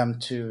forcing them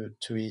to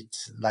eat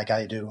like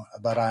I do,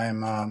 but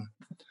I'm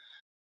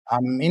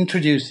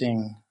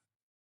introducing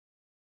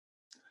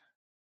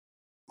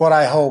what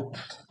I hope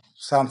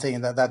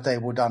something that they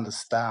would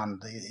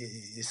understand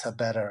is a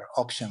better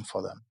option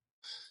for them.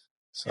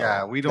 So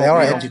yeah, we they don't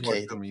are force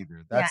educated. them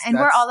either. Yeah, and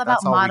we're all about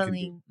That's all we can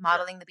do.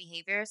 modeling the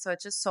behavior. So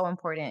it's just so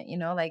important,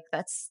 like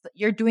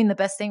you're doing the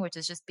best thing, which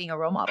is just being a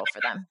role model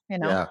for them,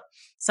 Yeah.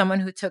 someone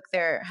who took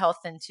their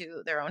health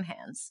into their own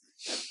hands.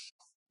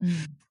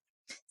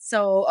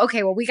 So,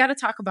 okay, well, we got to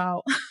talk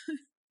about,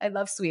 I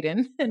love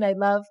Sweden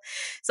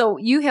so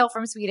you hail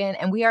from Sweden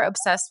and we are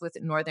obsessed with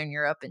Northern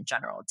Europe in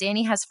general.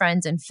 Danny has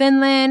friends in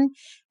Finland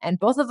and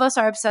both of us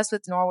are obsessed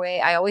with Norway.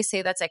 I always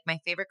say that's like my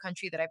favorite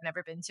country that I've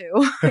never been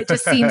to. It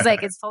just seems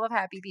like it's full of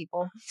happy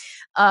people.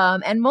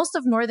 And most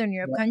of Northern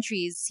Europe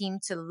countries seem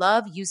to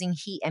love using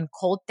heat and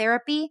cold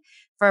therapy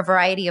for a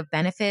variety of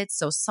benefits.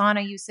 So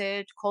sauna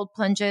usage, cold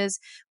plunges.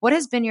 What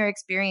has been your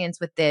experience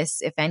with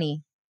this, if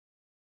any?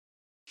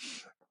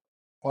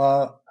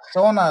 Well,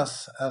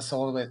 saunas has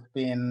always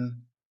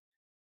been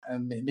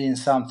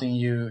something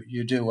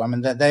you do. I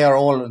mean, they are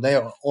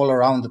all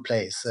around the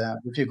place.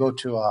 If you go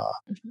to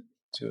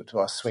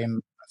a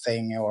swim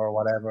thing or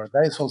whatever,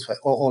 there is also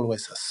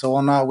always a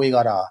sauna. We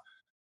got a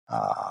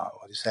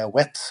what do you say, a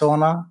wet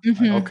sauna,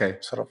 Mhm. Okay.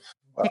 sort of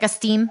Like a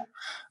steam.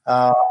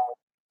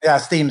 Yeah,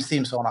 steam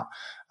sauna.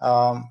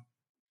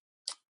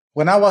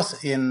 When I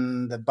was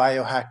in the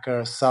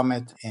Biohacker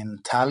Summit in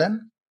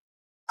Tallinn,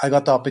 I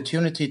got the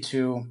opportunity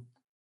to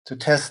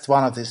test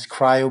one of these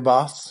cryo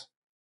baths.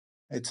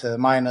 It's a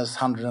minus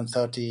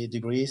 130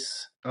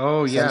 degrees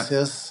Oh yeah,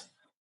 Celsius.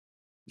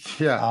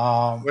 yeah.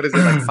 Um, What is it,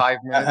 like 5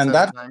 minutes and at a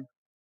that, time?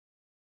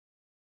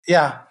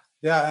 yeah,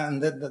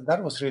 and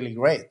that was really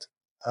great.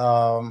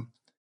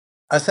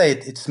 I say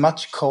it's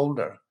much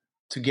colder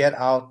to get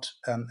out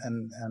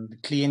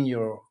and clean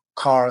your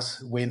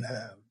car's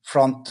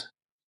front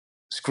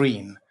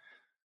screen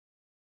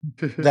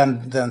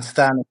than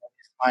standing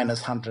at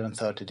minus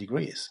 130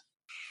 degrees.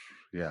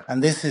 Yeah.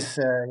 And this is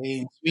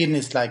in Sweden,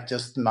 it's like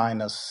just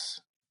minus,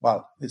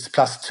 well, it's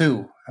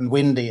 +2 and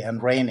windy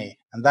and rainy,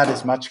 and that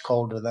is much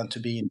colder than to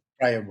be in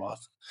cryo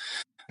bath.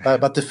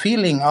 But the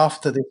feeling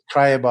after the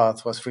cryo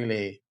bath was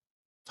really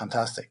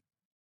fantastic.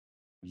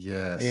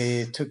 Yes.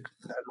 It took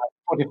like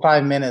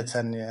 45 minutes,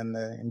 and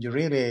you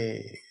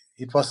really,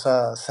 it was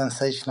a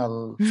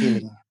sensational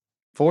feeling.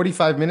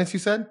 45 minutes, you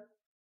said?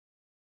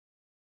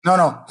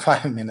 No,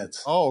 5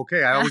 minutes. Oh,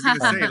 okay. I was gonna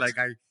say, like,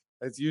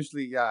 it's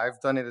usually, yeah, I've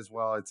done it as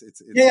well. It's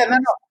Yeah, no.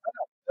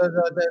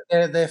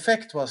 The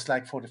effect was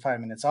like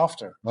 45 minutes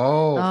after.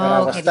 Oh, But I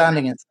was okay,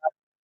 standing inside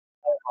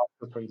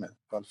for 3 minutes,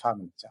 well, 5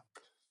 minutes, yeah.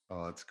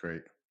 oh, that's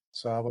great.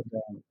 So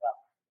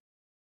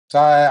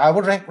I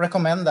would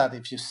recommend that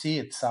if you see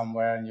it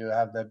somewhere and you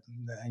have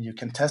and you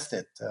can test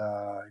it.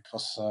 It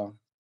was a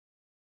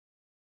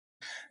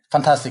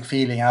fantastic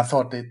feeling. I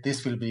thought that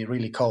this will be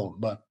really cold,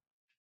 but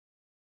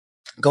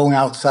going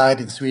outside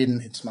in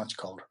Sweden, it's much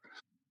colder.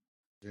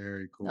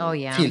 Very cool. Oh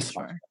yeah, Feels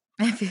I'm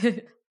much. sure.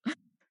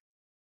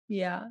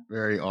 Yeah.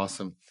 Very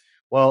awesome.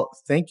 Well,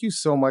 thank you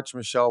so much,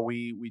 Michelle.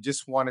 We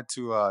just wanted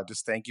to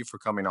just thank you for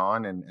coming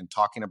on and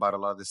talking about a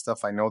lot of this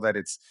stuff. I know that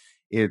it's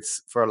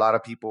for a lot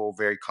of people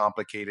very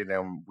complicated,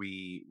 and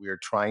we are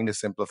trying to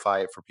simplify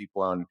it for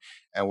people,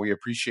 and we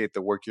appreciate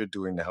the work you're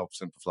doing to help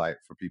simplify it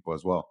for people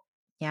as well.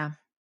 Yeah.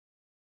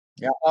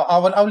 Yeah, I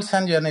will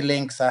send you any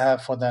links I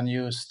have for the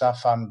new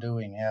stuff I'm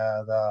doing.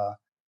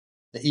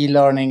 The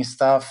e-learning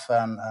stuff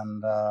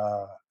and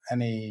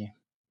any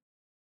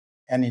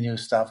new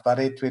stuff, but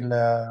it will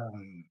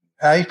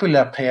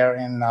appear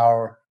in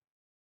our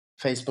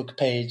Facebook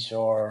page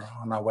or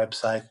on our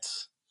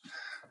website.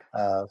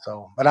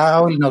 But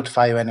I will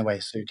notify you anyway,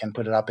 so you can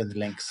put it up in the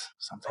links.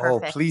 Something. Oh,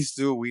 Perfect. please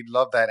do. We'd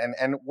love that.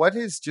 And what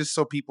is, just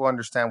so people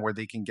understand where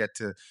they can get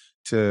to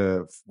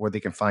where they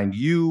can find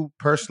you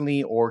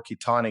personally or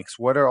Ketonics,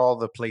 what are all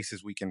the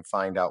places we can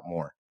find out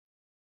more?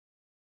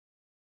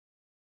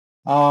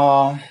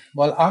 Well,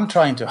 I'm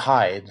trying to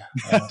hide.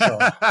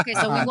 Okay,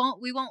 so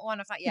we won't want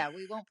to find. Yeah,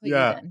 we won't put you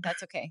in.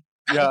 That's okay.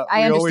 Yeah,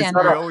 I understand.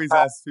 We always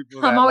ask people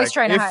that. I'm always like,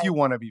 trying to if hide. you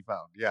want to be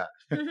found. Yeah.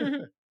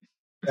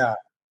 Yeah.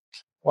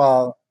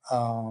 Well, if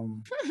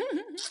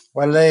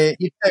they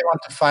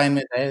want to find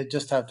me, they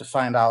just have to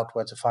find out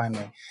where to find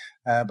me.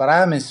 But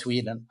I am in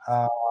Sweden,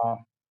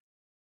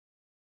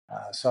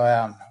 so I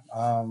am.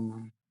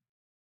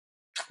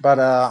 But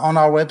on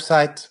our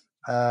website,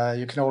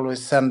 you can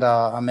always send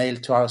a mail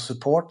to our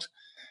support,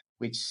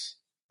 which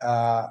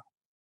I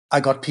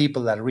got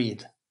people that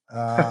read.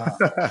 I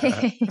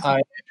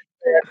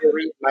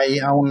read my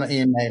own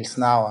emails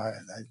now.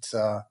 It's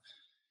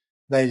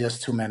they're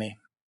just too many.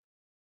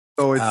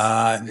 So it's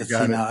I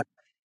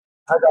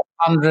got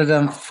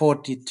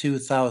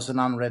 142,000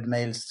 unread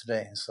mails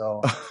today,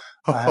 so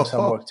I have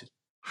some work to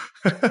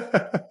do.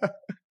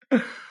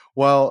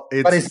 Well,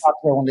 but it's not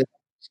the only.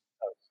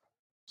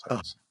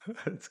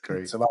 That's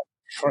great. It's about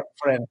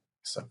friends.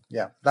 So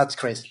yeah, that's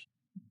crazy.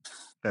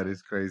 That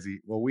is crazy.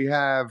 Well, we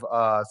have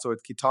so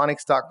it's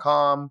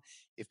ketonics.com.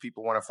 If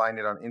people want to find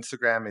it on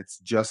Instagram, it's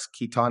just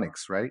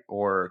Ketonics, right?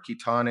 Or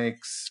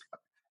Ketonics.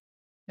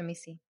 Let me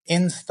see.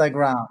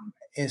 Instagram,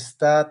 is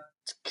that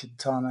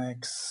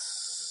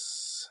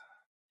Ketonics?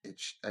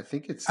 I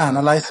think it's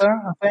Analyzer,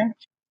 I think.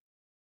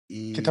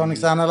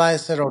 Ketonics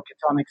Analyzer or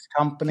Ketonics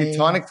Company.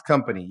 Ketonics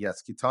Company,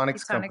 yes.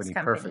 Ketonics Company.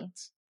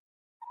 Perfect.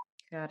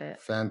 Got it.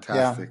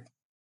 Fantastic. Yeah.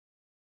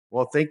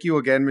 Well, thank you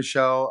again,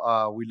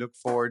 Michelle. We look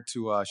forward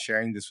to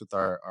sharing this with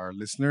our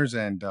listeners,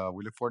 and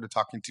we look forward to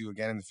talking to you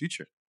again in the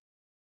future.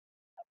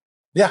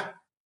 Yeah,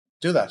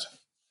 do that.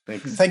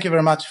 Thanks. Thank you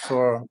very much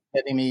for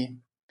letting me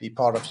be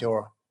part of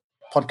your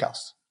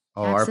podcast.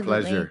 Oh, absolutely.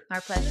 Our pleasure.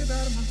 Our pleasure.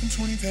 About a month and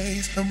 20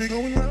 days. I've been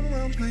going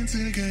round playing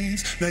silly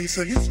games. Now you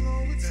say it's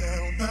slow it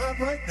down, not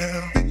right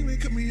now. Then you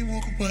wake up me and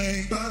walk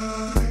away.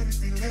 But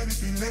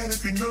let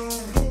it be known.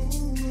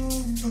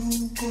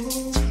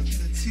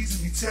 Touching and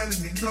teasing me,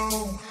 telling me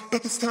no.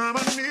 But this time I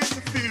need to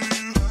feel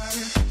you. I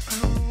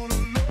don't wanna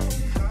know.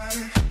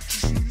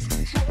 Just lose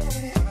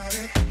control. Ride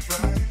it,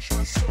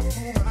 my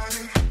soul.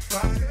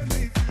 Ride it,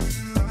 leave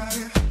you.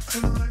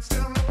 And the lights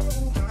down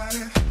low.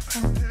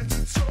 I'm head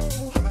to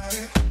toe. Ride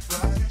it,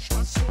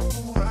 my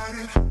soul.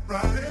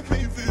 Ride it,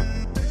 leave you.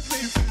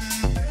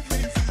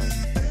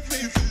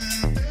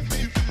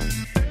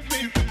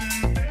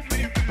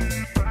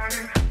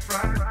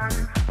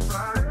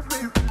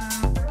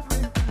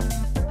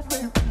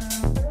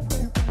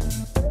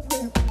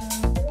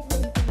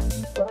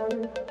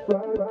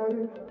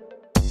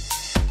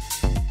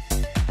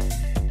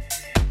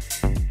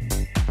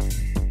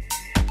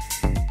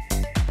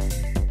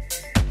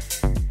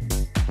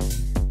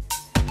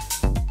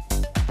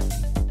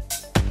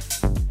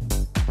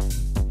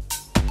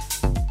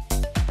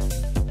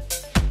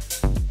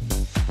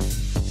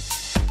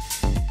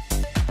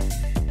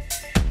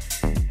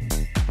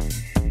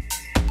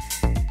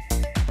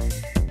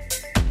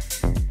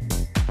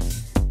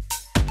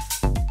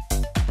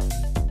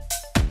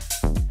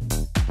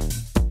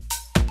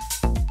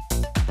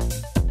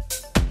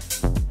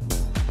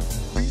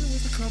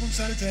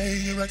 Saturday.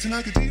 You're acting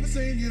like a diva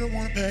saying you don't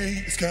wanna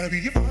pay. It's gotta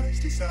be your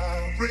feisty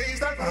style. Raise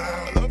that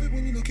ground. I love it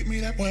when you look at me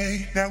that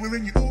way. Now we're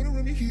in your order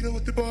room, your heater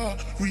at the bar.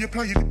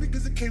 Reapply your lip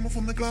because it came off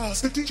from the glass.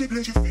 The DJ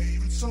plays your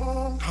favorite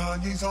song.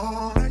 Kanye's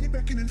on. Now you're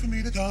beckoning for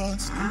me to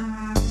dance.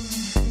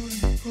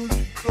 Pull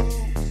it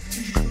close.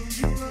 You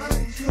close your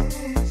eyes,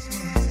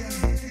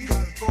 close. You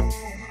gotta go.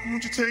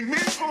 Won't you take me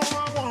home?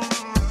 I wanna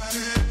ride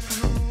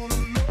it. All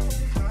alone,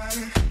 ride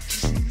it.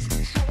 Just lose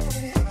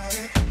control, ride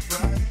it.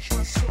 Ride it,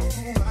 my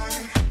soul, ride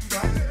it.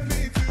 Ride it, me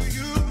feel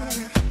you, ride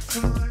it.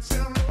 Turn the lights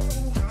down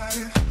low, ride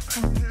it.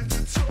 I'm head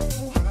to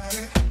toe, ride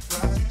it.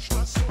 Ride it,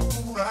 my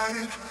soul, ride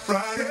it.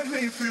 Ride it,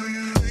 me feel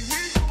you. Take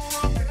me